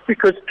not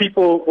because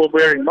people were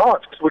wearing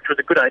masks, which was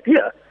a good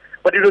idea,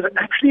 but it was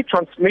actually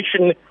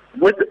transmission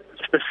with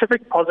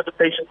specific positive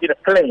patients in a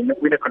plane,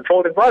 in a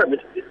controlled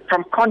environment,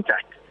 from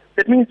contact.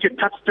 That means you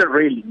touched the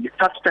railing, you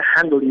touched the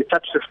handle, you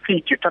touched the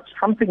seat, you touched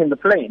something in the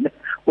plane,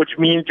 which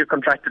means you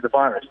contracted the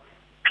virus.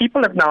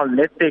 People have now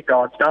let their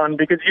guards down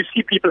because you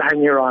see people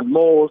hanging around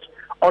malls,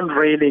 on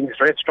railings,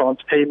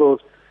 restaurants,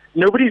 tables.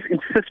 Nobody's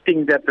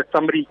insisting that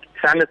somebody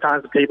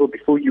sanitize the table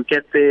before you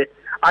get there.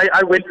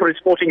 I went for a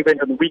sporting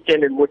event on the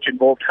weekend in which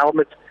involved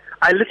helmets.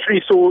 I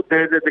literally saw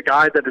the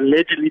guy that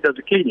allegedly does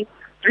the cleaning.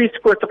 3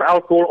 squirts of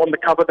alcohol on the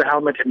cover of the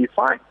helmet and he's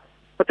fine.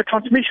 But the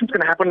transmission is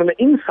going to happen on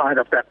the inside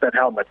of that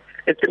helmet.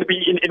 It's going to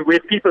be in where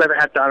people have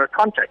had direct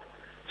contact.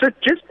 So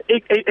just,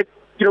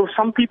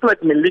 some people are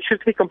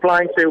maliciously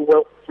complying, say,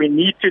 well, we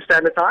need to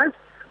sanitize,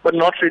 but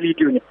not really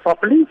doing it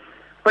properly.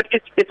 But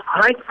it's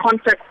high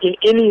contact in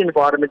any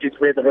environment is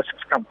where the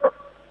risks come from.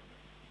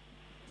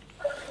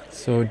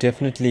 So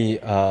definitely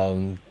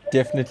a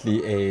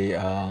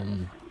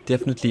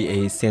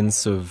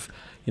sense of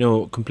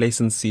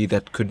complacency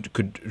that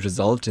could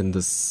result in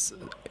this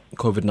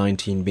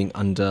COVID-19 being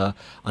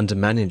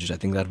undermanaged. I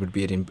think that would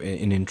be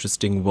an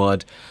interesting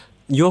word.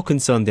 Your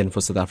concern then for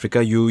South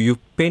Africa, you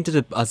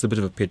painted us a bit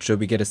of a picture.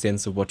 We get a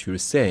sense of what you were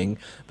saying,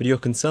 but your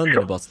concern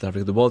then about South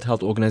Africa. The World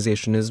Health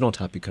Organization is not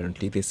happy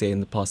currently. They say in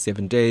the past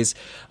 7 days,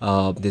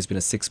 there's been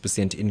a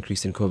 6%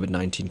 increase in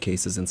COVID-19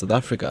 cases in South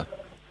Africa.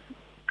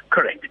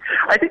 Correct.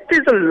 I think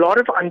there's a lot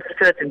of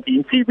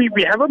uncertainty. See,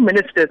 we have a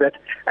minister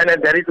and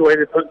that is the way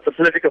the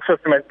political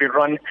system has been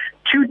run.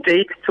 To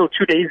date, till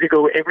 2 days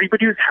ago,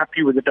 everybody was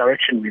happy with the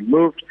direction we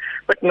moved.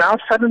 But now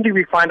suddenly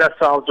we find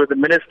ourselves where the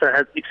minister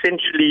has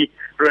essentially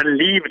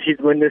relieved his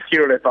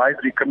ministerial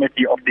advisory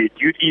committee of their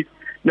duties.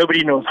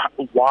 Nobody knows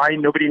why.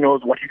 Nobody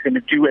knows what he's going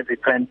to do as a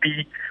plan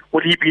B.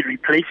 Will he be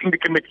replacing the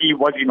committee?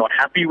 Was he not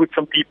happy with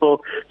some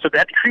people? So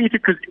that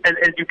created, because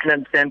as you can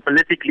understand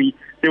politically,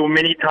 there were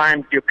many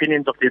times the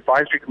opinions of the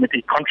advisory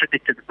committee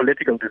contradicted the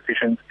political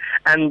decisions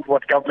and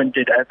what government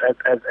did as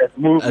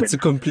movement. That's a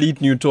complete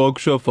new talk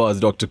show for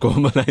us, Dr.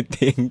 Komal, I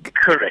think.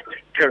 Correct.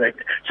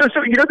 So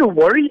the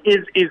worry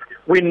is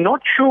we're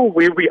not sure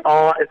where we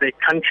are as a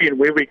country and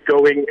where we're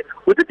going.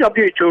 With the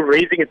WHO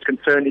raising its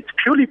concern, it's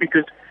purely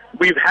because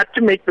we've had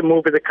to make the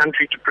move as a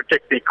country to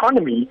protect the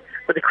economy,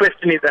 but the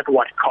question is at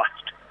what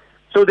cost?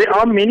 So there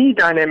are many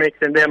dynamics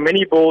and there are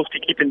many balls to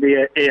keep in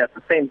the air at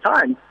the same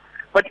time,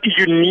 but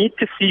you need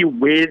to see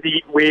where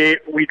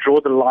we draw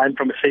the line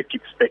from a safety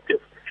perspective.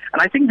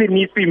 And I think there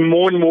needs to be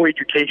more and more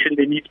education.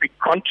 There needs to be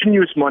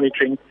continuous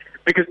monitoring,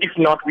 because if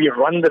not, we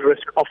run the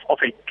risk of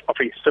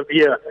a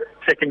severe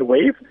second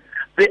wave.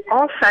 There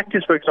are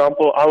factors, for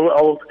example,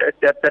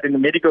 that in the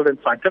medical and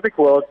scientific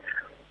world,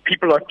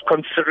 people are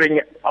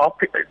considering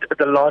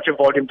the larger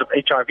volumes of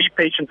HIV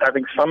patients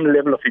having some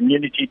level of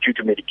immunity due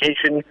to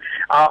medication.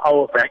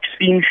 Our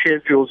vaccine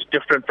schedule is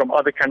different from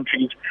other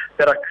countries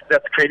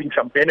that's creating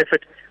some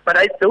benefit. But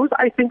those,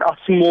 I think, are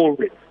small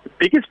wins. The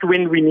biggest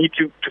win we need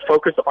to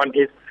focus on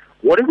is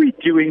what are we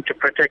doing to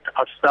protect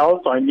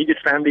ourselves, our immediate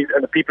families,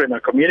 and the people in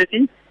our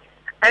community,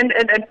 and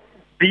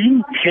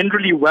being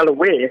generally well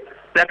aware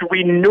that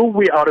we know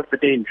we're out of the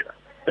danger.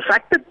 The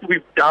fact that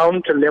we're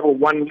down to level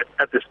 1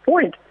 at this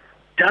point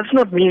does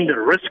not mean the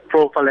risk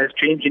profile has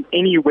changed in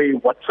any way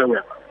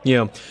whatsoever.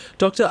 Yeah.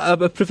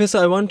 Professor,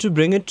 I want to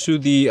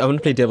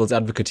play devil's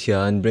advocate here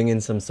and bring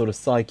in some sort of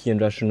psyche and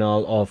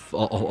rationale of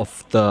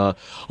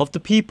the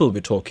people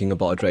we're talking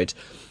about, right?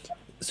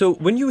 So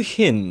when you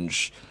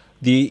hinge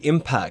the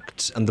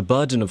impact and the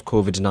burden of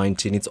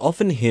COVID-19, it's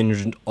often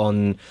hinged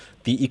on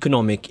the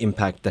economic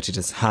impact that it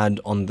has had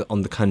on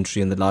the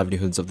country and the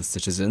livelihoods of the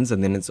citizens,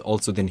 and then it's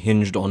also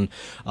hinged on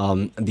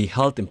the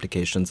health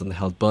implications and the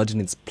health burden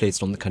it's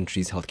placed on the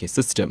country's healthcare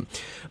system.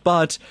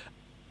 But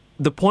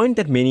the point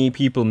that many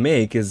people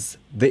make is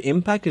the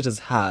impact it has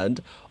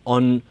had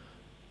on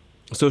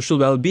social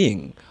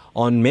well-being,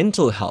 on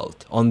mental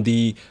health, on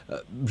the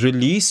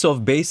release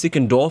of basic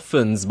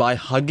endorphins by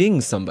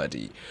hugging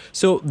somebody.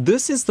 So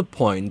this is the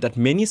point that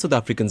many South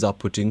Africans are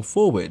putting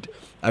forward.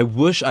 I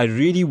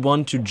really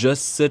want to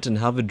just sit and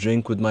have a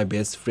drink with my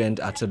best friend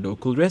at a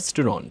local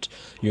restaurant.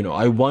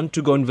 I want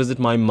to go and visit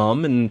my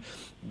mum and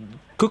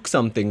cook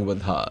something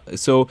with her.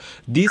 So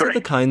these are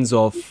the kinds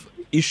of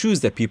issues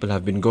that people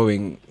have been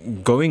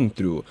going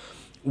through.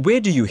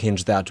 Where do you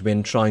hinge that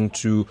when trying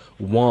to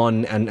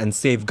warn and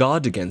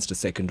safeguard against a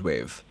second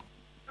wave?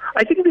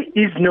 I think there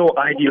is no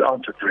ideal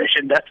answer to it,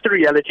 and that's the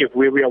reality of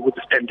where we are with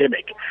this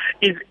pandemic.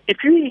 Is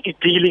if you're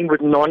dealing with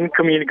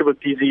non-communicable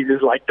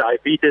diseases like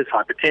diabetes,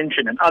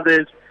 hypertension, and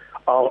others,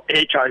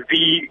 HIV,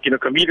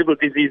 communicable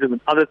diseases and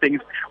other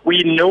things,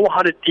 we know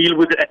how to deal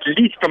with it, at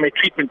least from a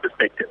treatment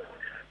perspective.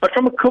 But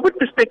from a COVID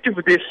perspective,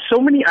 there's so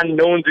many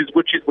unknowns,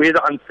 which is where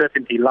the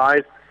uncertainty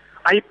lies.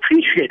 I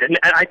appreciate it, and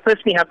I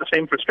personally have the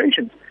same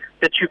frustrations,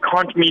 that you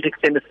can't meet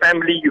extended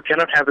family, you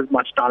cannot have as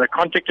much direct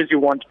contact as you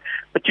want,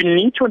 but you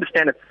need to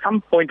understand at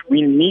some point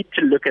we need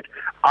to look at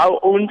our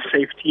own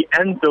safety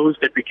and those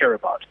that we care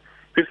about.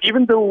 Because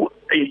even though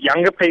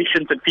younger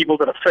patients and people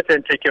that are fitter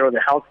and take care of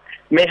their health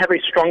may have a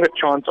stronger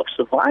chance of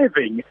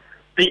surviving,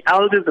 the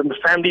elders and the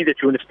family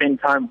that you want to spend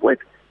time with,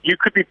 you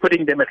could be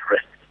putting them at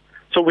risk.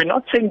 So we're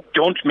not saying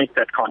don't make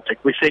that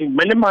contact. We're saying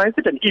minimize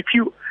it, and if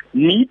you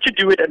need to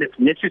do it and it's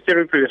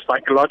necessary for your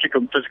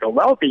psychological and physical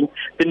well-being,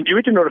 then do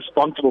it in a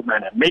responsible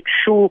manner. Make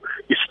sure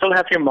you still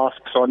have your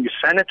masks on, you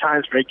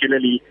sanitize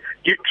regularly,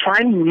 you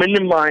try and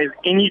minimize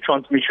any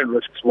transmission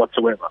risks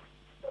whatsoever.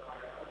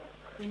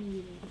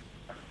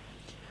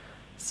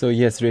 So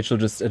yes, Rachel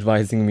just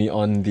advising me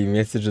on the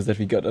messages that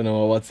we got on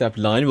our WhatsApp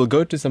line. We'll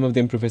go to some of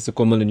them, Professor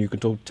Komal, and you can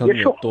tell me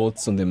your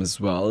thoughts on them as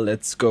well.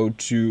 Let's go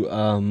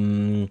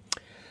to...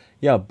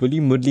 Bully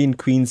Mudley in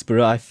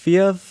Queensborough. I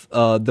fear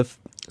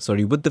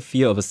with the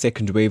fear of a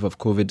second wave of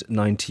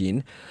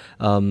COVID-19,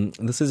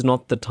 this is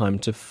not the time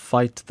to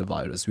fight the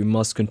virus. We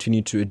must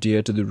continue to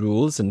adhere to the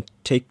rules and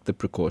take the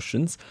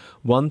precautions.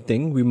 One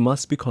thing we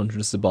must be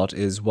conscious about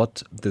is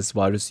what this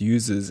virus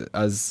uses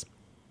as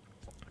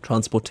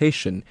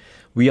transportation.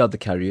 We are the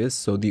carriers,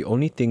 so the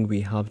only thing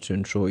we have to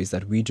ensure is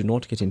that we do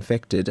not get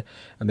infected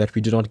and that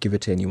we do not give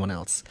it to anyone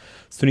else.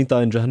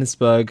 Sunita in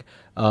Johannesburg,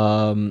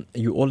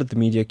 you all at the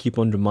media keep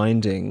on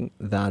reminding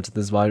that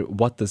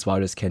what this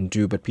virus can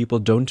do, but people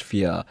don't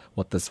fear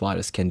what this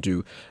virus can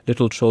do.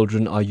 Little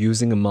children are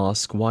using a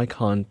mask. Why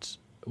can't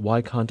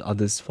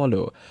others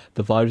follow?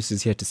 The virus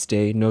is here to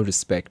stay. No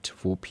respect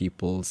for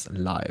people's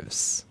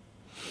lives.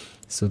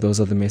 So those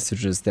are the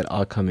messages that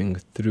are coming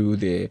through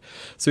there.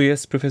 So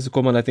yes, Professor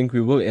Komal, I think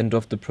we will end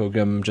off the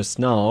program just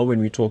now when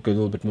we talk a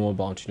little bit more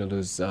about,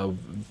 those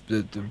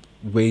the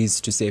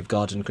ways to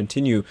safeguard and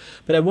continue.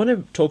 But I want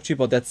to talk to you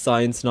about that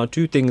science. Now,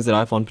 two things that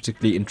I found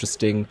particularly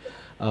interesting.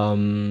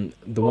 The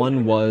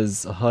one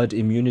was herd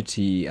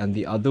immunity, and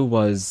the other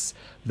was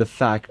the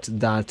fact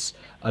that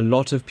a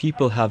lot of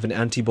people have an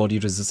antibody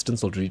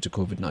resistance already to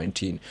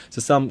COVID-19. So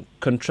some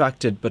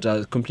contracted but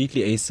are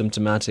completely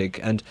asymptomatic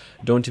and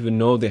don't even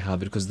know they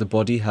have it because the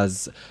body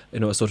has,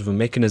 a sort of a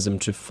mechanism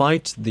to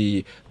fight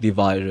the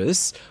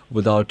virus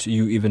without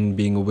you even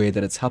being aware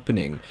that it's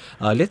happening.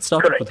 Let's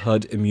start off with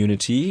herd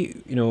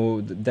immunity.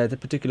 That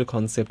particular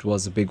concept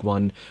was a big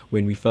one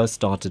when we first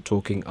started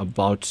talking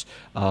about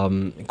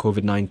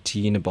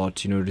COVID-19,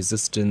 about,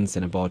 resistance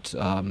and about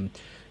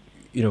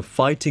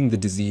fighting the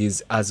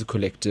disease as a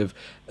collective.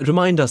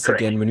 Remind us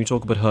again, when we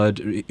talk about herd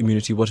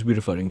immunity, what are we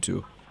referring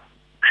to?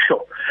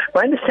 Sure.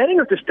 My understanding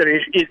of this,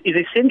 Taresh, is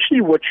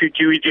essentially what you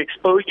do is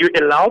you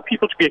allow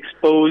people to be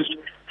exposed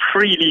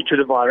freely to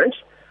the virus,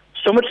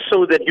 so much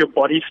so that your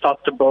body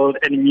starts to build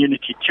an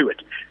immunity to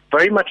it.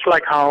 Very much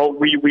like how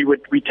we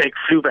take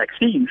flu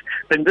vaccines.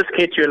 But in this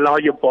case, you allow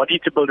your body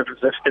to build a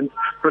resistance,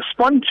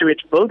 respond to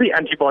it, build the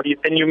antibodies,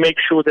 and you make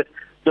sure that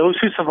those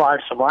who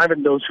survive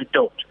and those who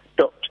don't.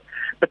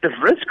 But the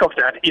risk of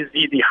that is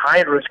the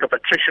high risk of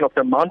attrition of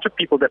the amount of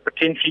people that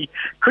potentially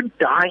could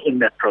die in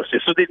that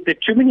process. So there are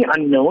too many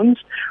unknowns.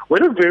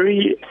 We're a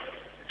very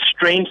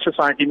strange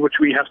society in which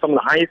we have some of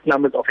the highest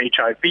numbers of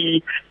HIV,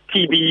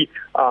 TB,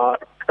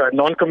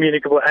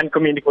 non-communicable and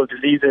communicable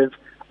diseases,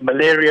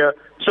 malaria.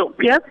 So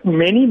we have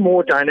many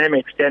more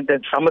dynamics than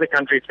some of the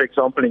countries, for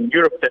example, in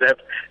Europe that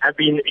have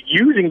been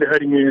using the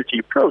herd immunity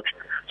approach.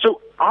 So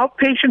our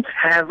patients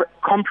have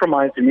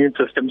compromised immune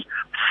systems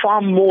far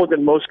more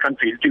than most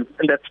countries do.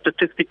 And that's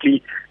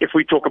statistically, if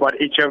we talk about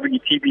HIV,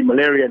 TB,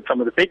 malaria, and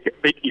some of the big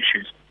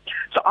issues.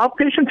 So our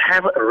patients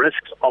have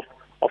risks of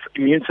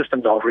immune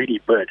systems already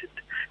burdened.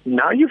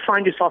 Now you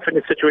find yourself in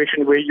a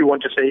situation where you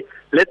want to say,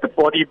 let the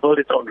body build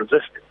its own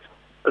resistance.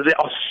 There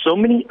are so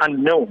many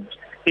unknowns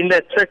in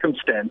that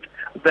circumstance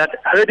that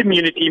herd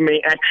immunity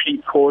may actually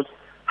cause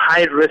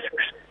high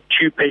risks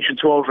to patients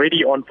who are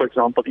already on, for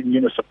example,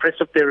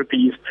 immunosuppressive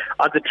therapies,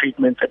 other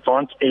treatments,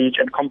 advanced age,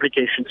 and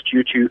complications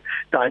due to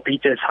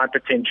diabetes,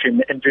 hypertension,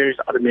 and various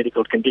other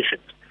medical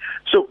conditions.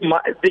 So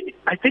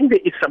I think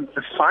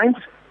the science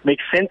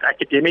makes sense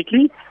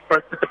academically,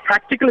 but the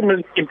practical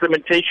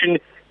implementation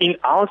in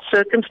our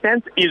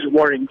circumstance is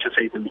worrying, to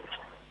say the least.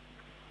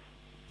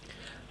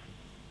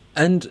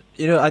 And,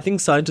 I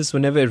think scientists were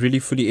never really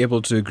fully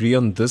able to agree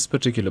on this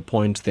particular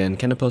point then.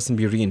 Can a person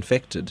be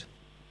reinfected?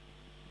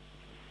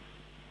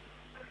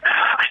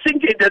 I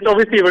think that's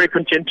obviously a very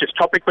contentious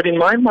topic, but in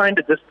my mind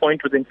at this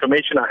point, with the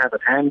information I have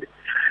at hand,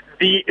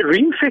 the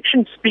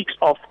reinfection speaks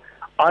of,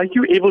 are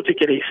you able to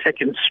get a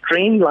second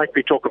strain like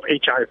we talk of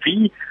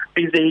HIV?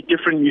 Is there a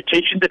different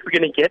mutation that we're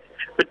going to get?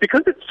 But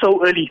because it's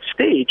so early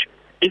stage,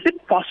 is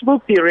it possible?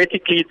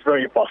 Theoretically, it's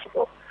very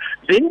possible.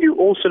 Then you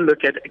also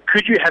look at,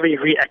 could you have a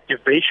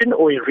reactivation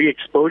or a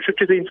re-exposure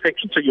to the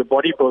infection so your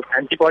body builds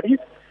antibodies?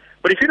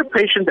 But if you're a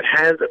patient that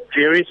has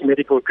various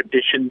medical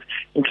conditions,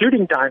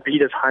 including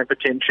diabetes,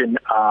 hypertension,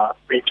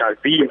 HIV,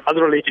 and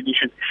other related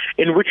issues,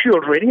 in which you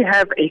already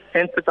have a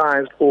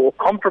sensitized or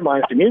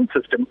compromised immune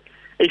system,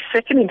 a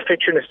second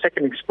infection, a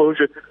second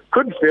exposure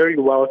could very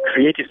well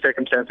create a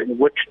circumstance in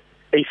which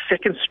a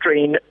second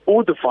strain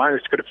or the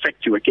virus could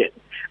affect you again.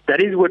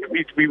 That is what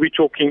we were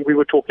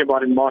talking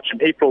about in March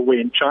and April, where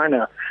in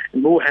China,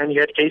 in Wuhan, you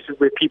had cases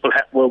where people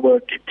were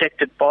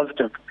detected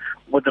positive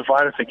with the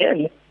virus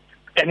again.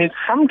 And in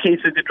some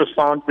cases, it was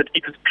found that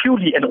it was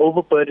purely an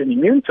overburdened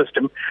immune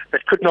system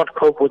that could not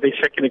cope with a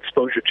second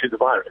exposure to the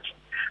virus.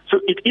 So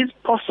it is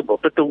possible,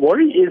 but the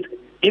worry is,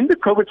 in the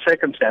COVID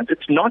circumstance,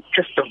 it's not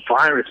just the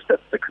virus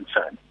that's the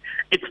concern.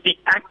 It's the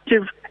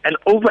active and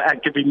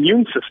overactive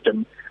immune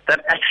system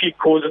that actually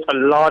causes a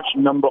large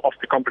number of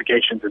the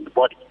complications in the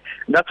body.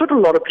 And that's what a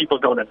lot of people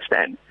don't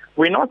understand.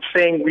 We're not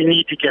saying we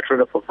need to get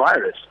rid of a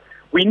virus.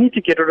 We need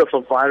to get rid of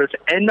a virus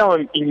and our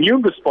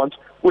immune response,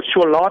 which to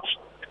a large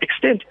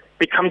extent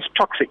becomes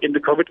toxic in the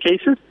COVID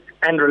cases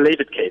and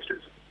related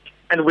cases.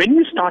 And when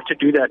you start to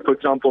do that, for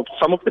example,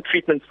 some of the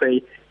treatments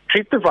say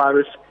treat the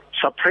virus,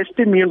 suppress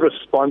the immune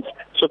response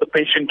so the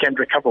patient can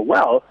recover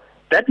well,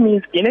 That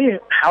means in a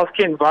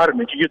healthcare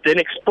environment, you're then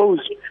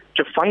exposed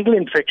to fungal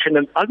infection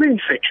and other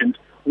infections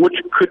which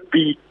could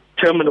be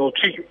terminal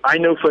to you. I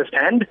know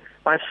firsthand,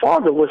 my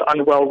father was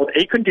unwell with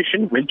a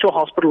condition, went to a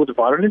hospital with a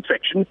viral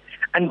infection,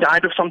 and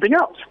died of something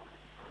else.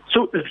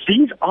 So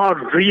these are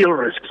real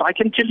risks. I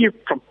can tell you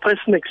from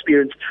personal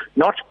experience,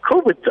 not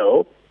COVID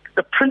though,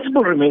 the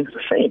principle remains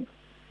the same.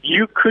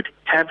 You could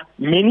have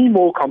many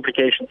more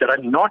complications that are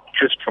not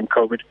just from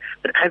COVID,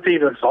 but as a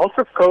result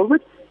of COVID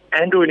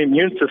and or an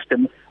immune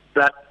system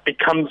that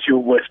becomes your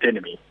worst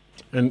enemy.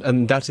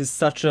 And that is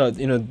such a,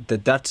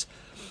 that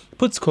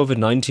puts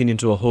COVID-19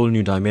 into a whole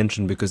new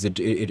dimension, because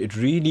it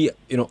really,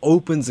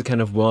 opens a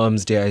kind of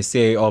worms, dare I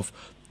say, of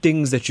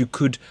things that you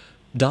could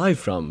die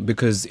from,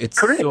 because it's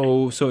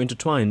so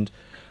intertwined.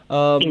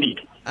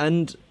 Indeed.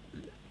 And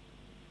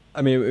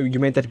I mean, you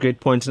made that great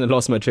point and I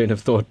lost my train of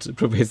thought,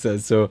 Professor.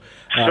 So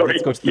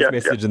let's go to this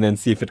message and then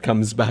see if it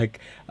comes back.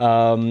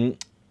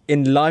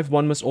 In life,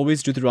 one must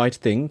always do the right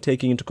thing,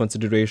 taking into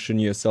consideration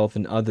yourself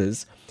and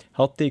others.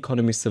 Help the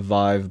economy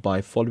survive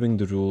by following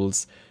the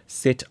rules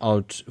set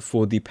out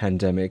for the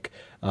pandemic.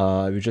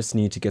 We just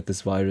need to get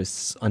this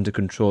virus under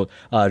control.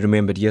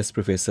 Remembered, yes,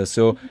 Professor.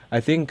 So I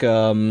think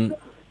the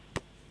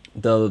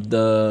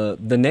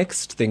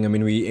next thing, I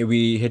mean,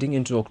 we heading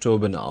into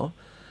October now.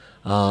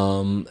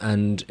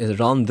 And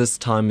around this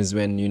time is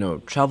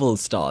when, travel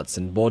starts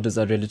and borders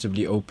are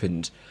relatively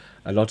opened.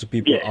 A lot of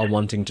people are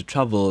wanting to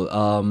travel.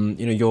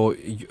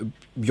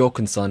 You're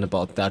concerned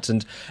about that.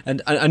 And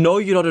I know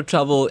you're not a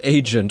travel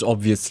agent,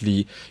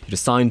 obviously, you're a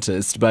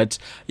scientist, but,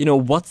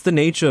 what's the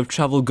nature of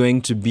travel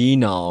going to be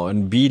now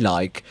and be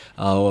like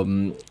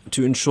to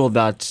ensure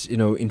that,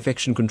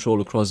 infection control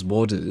across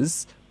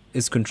borders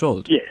is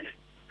controlled? Yes.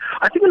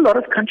 I think a lot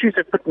of countries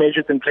have put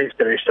measures in place,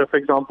 Taresh. So, for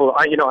example,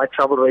 I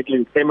travel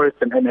regularly with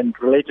Emirates and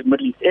related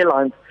Middle East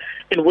airlines,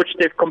 in which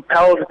they've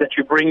compelled that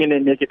you bring in a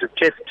negative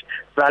test,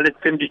 valid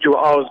 72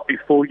 hours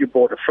before you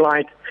board a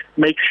flight.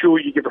 Make sure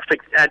you give a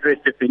fixed address.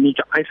 If they need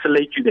to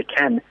isolate you, they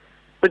can.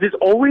 But there's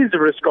always the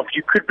risk of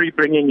you could be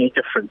bringing a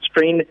different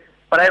strain.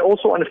 But I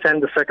also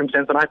understand the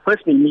circumstance, and I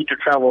personally need to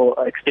travel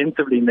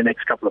extensively in the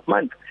next couple of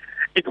months.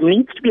 It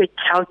needs to be a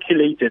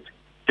calculated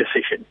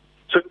decision.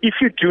 So if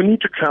you do need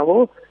to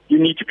travel, you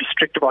need to be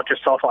strict about your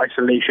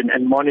self-isolation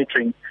and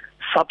monitoring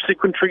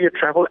subsequent to your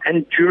travel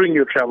and during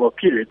your travel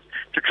periods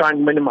to try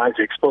and minimize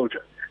your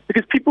exposure.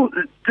 Because people,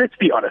 let's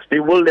be honest, they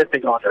will let their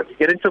guard down. You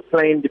get into a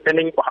plane,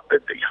 depending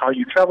how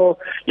you travel,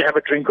 you have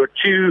a drink or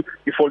two,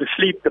 you fall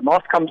asleep, the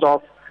mask comes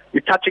off,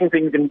 you're touching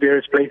things in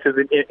various places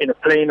in a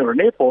plane or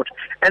an airport,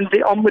 and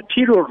there are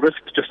material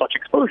risks to such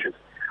exposures.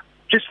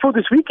 Just for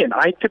this weekend,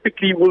 I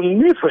typically will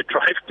never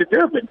drive to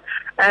Durban.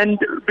 And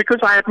because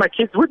I had my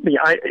kids with me,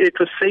 it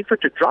was safer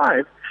to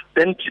drive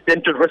than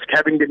to risk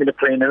having them in a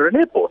plane or an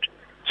airport.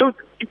 So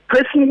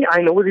personally,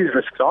 I know what these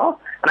risks are,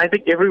 and I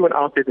think everyone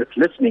out there that's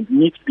listening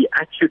needs to be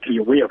acutely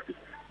aware of these.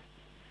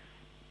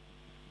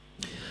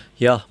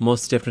 Yeah,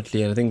 most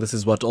definitely. And I think this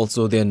is what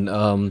also then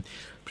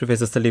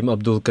Professor Salim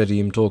Abdul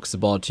Karim talks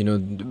about,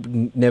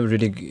 never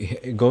really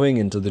going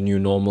into the new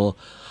normal.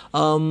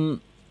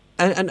 And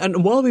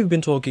while we've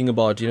been talking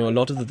about, a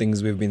lot of the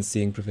things we've been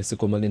seeing, Professor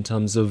Komal, in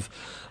terms of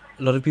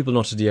a lot of people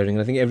not adhering,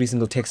 and I think every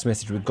single text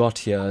message we got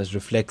here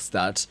reflects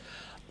that.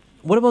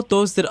 What about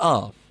those that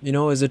are?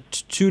 Is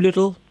it too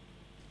little?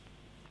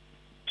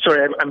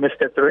 Sorry, I missed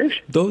that,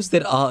 Taresh. Those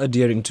that are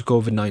adhering to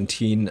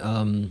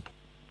COVID-19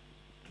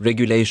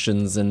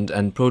 regulations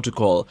and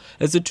protocol,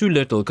 is it too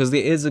little? Because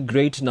there is a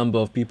great number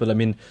of people. I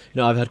mean,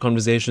 I've had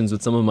conversations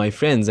with some of my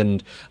friends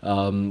and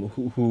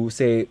who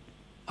say,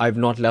 I've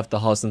not left the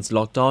house since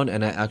lockdown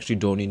and I actually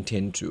don't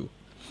intend to.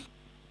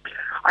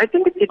 I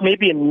think it may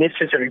be a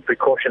necessary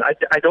precaution.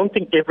 I don't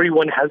think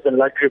everyone has the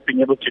luxury of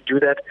being able to do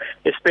that,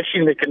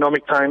 especially in the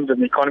economic times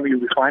and the economy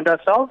we find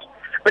ourselves.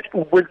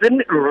 But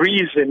within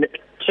reason,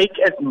 take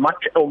as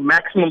much or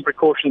maximum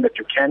precaution that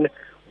you can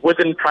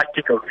within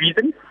practical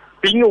reason,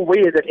 being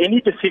aware that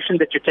any decision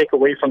that you take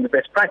away from the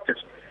best practice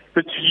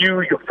puts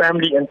you, your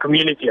family, and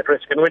community at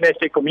risk. And when I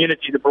say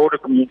community, the broader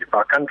community of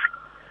our country.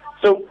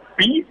 So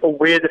be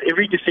aware that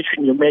every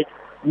decision you make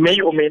may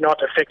or may not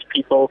affect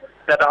people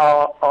that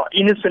are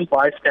innocent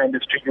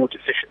bystanders to your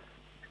decision.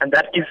 And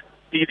that is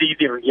the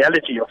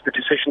reality of the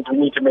decisions we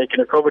need to make in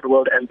a COVID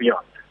world and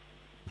beyond.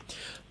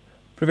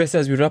 Professor,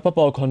 as we wrap up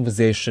our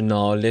conversation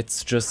now,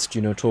 let's just,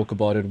 talk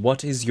about it.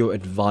 What is your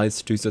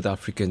advice to South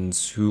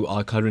Africans who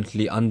are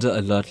currently under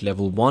alert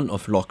level 1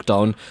 of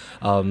lockdown?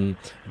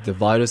 The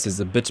virus is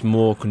a bit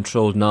more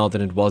controlled now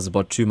than it was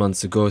about 2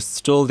 months ago.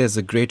 Still, there's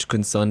a great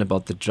concern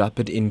about the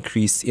rapid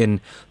increase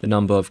in the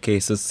number of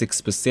cases,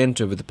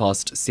 6% over the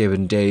past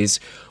 7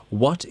 days.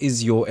 What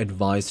is your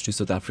advice to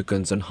South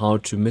Africans on how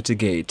to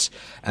mitigate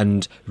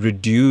and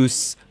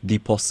reduce the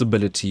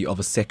possibility of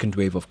a second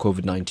wave of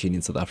COVID-19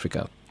 in South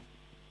Africa?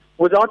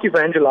 Without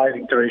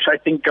evangelizing, Taresh, I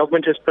think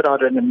government has put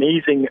out an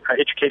amazing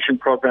education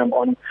program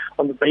on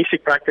the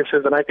basic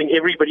practices, and I think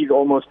everybody's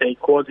almost a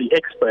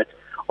quasi-expert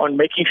on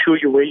making sure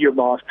you wear your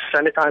mask,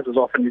 sanitize as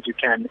often as you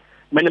can,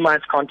 minimize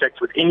contacts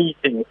with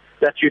anything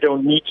that you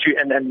don't need to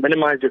and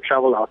minimize your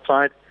travel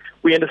outside.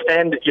 We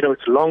understand,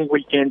 it's a long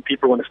weekend,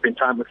 people want to spend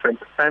time with friends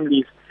and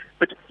families,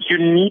 but you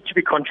need to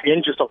be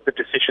conscientious of the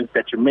decisions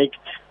that you make,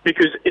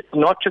 because it's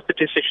not just the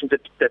decisions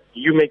that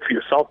you make for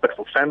yourself, but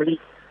for family.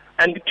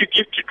 And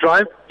to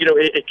drive,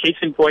 a case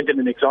in point and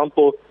an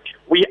example,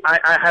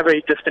 I have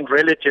a distant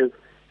relative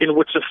in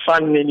which the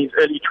son in his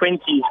early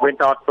 20s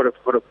went out for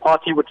a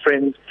party with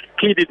friends,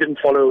 clearly didn't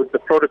follow the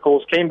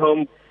protocols, came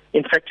home,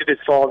 infected his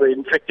father,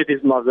 infected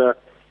his mother,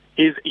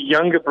 his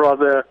younger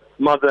brother,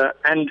 mother,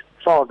 and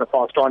father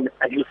passed on,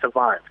 and he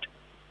survived.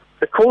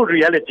 The cold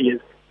reality is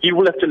he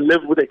will have to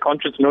live with a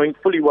conscience knowing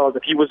fully well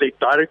that he was a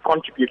direct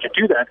contributor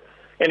to that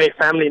in a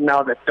family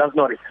now that does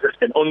not exist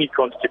and only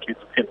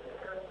constitutes him.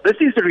 This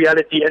is the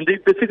reality, and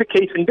this is a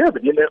case in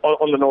Durban,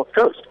 on the North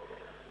Coast.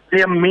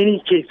 There are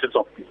many cases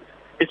of these.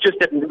 It's just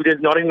that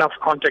there's not enough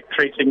contact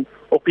tracing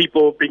or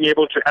people being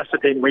able to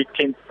ascertain where it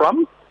came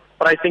from.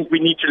 But I think we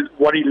need to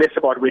worry less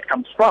about where it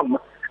comes from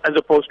as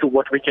opposed to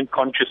what we can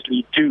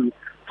consciously do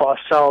for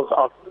ourselves,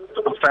 our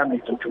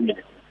families, and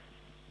communities.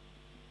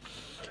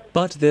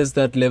 But there's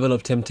that level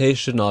of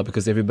temptation now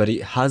because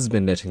everybody has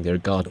been letting their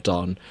guard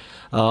down.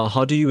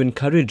 How do you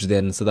encourage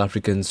then South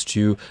Africans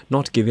to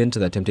not give in to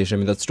that temptation? I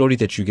mean, that story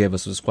that you gave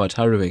us was quite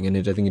harrowing, and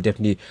I think it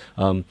definitely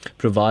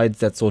provides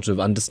that sort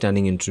of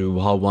understanding into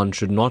how one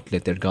should not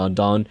let their guard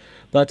down.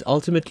 But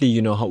ultimately,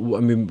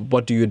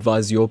 what do you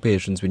advise your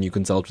patients when you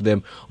consult with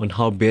them on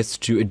how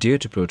best to adhere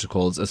to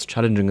protocols, as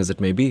challenging as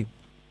it may be?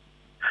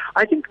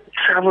 I think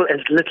travel as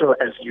little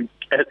as you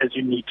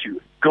need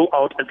to. Go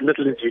out as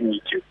little as you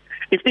need to.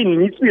 If there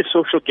needs to be a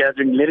social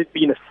gathering, let it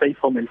be in a safe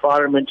home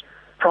environment,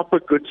 proper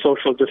good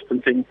social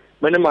distancing,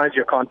 minimize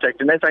your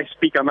contact. And as I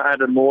speak, I'm at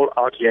a mall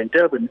out here in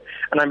Durban,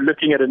 and I'm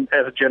looking at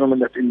a gentleman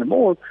that's in the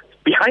mall.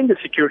 Behind the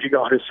security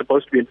guard who's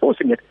supposed to be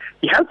enforcing it,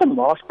 he has a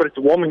mask, but it's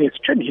warm in his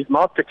chin. His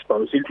mouth's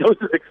exposed. His nose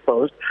is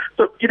exposed.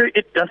 So,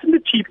 it doesn't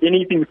achieve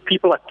anything if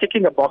people are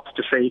ticking a box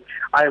to say,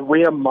 I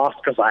wear a mask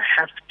because I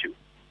have to,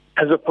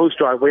 as opposed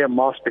to I wear a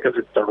mask because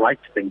it's the right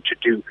thing to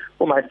do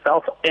for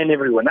myself and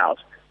everyone else.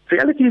 The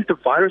reality is the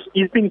virus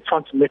is being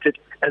transmitted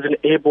as an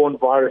airborne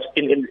virus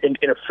in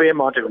a fair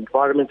amount of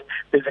environments.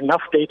 There's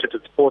enough data to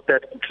support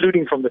that,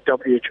 including from the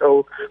WHO.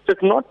 So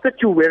it's not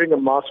that you're wearing a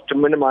mask to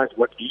minimize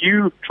what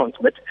you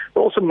transmit,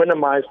 but also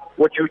minimize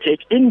what you take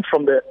in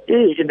from the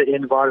air in the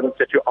environments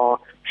that you are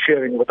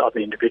sharing with other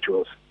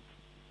individuals.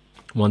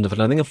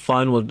 Wonderful. I think a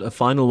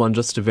final one,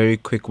 just a very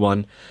quick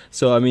one.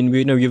 So, I mean,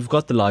 you've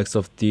got the likes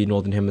of the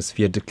Northern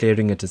Hemisphere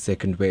declaring it a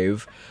second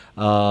wave.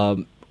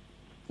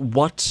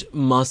 What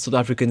must South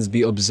Africans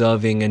be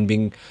observing and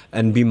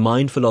be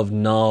mindful of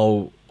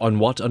now on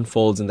what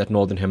unfolds in that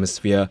Northern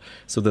Hemisphere,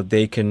 so that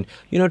they can,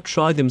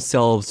 try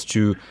themselves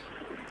to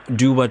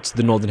do what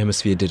the Northern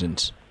Hemisphere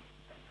didn't?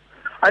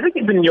 I think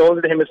in the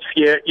Northern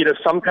Hemisphere,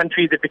 some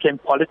countries, it became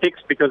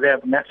politics because they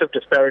have massive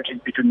disparities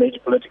between major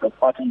political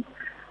parties.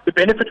 The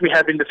benefit we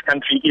have in this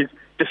country is,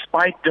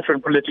 despite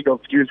different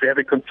political views, we have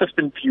a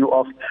consistent view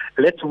of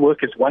let's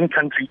work as one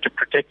country to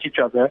protect each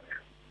other,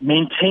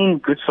 maintain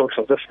good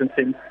social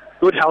distancing,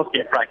 good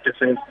healthcare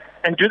practices,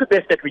 and do the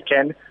best that we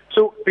can.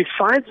 So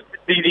besides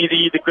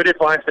the good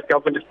advice that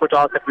government has put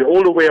out that we're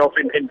all aware of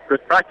in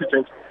good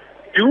practices,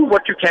 do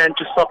what you can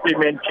to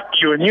supplement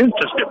your immune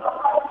system.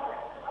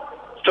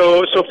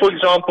 So for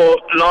example,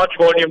 large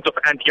volumes of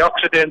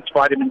antioxidants,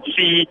 vitamin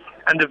C,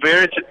 and the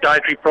various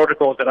dietary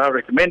protocols that are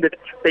recommended,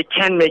 they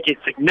can make a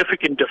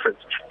significant difference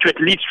to at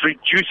least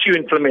reduce your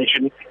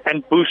inflammation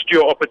and boost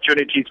your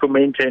opportunities for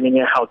maintaining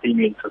a healthy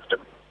immune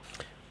system.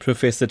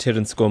 Professor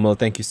Terence Gomal,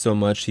 thank you so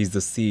much. He's the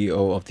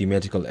CEO of the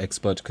Medical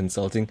Expert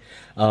Consulting.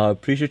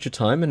 Appreciate your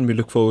time, and we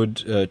look forward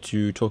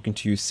to talking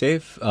to you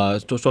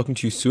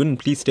soon. And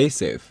please stay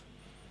safe.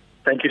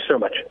 Thank you so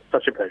much.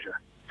 Such a pleasure.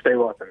 Stay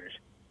well, Taresh.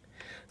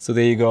 So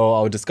there you go,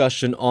 our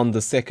discussion on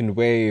the second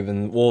wave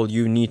and all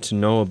you need to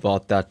know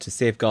about that to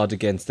safeguard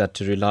against that,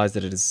 to realize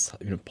that it is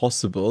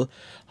possible,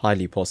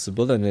 highly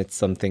possible, and it's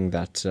something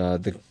that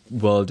the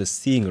world is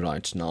seeing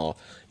right now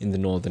in the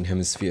Northern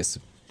Hemisphere. So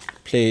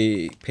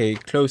pay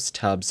close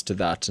tabs to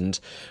that, and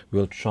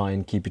we'll try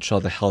and keep each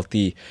other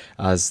healthy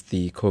as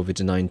the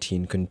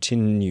COVID-19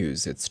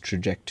 continues its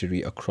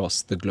trajectory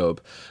across the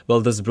globe.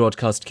 Well, this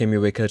broadcast came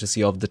your way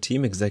courtesy of the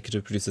team,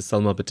 executive producer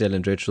Salma Patel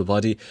and Rachel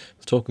Vadi.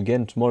 We'll talk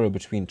again tomorrow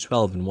between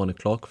 12 and 1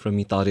 o'clock. From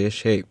me,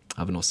 Taresh. Hey,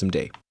 have an awesome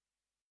day.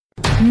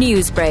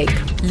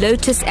 Newsbreak,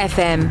 Lotus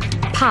FM,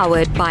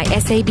 powered by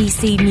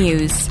SABC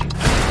News.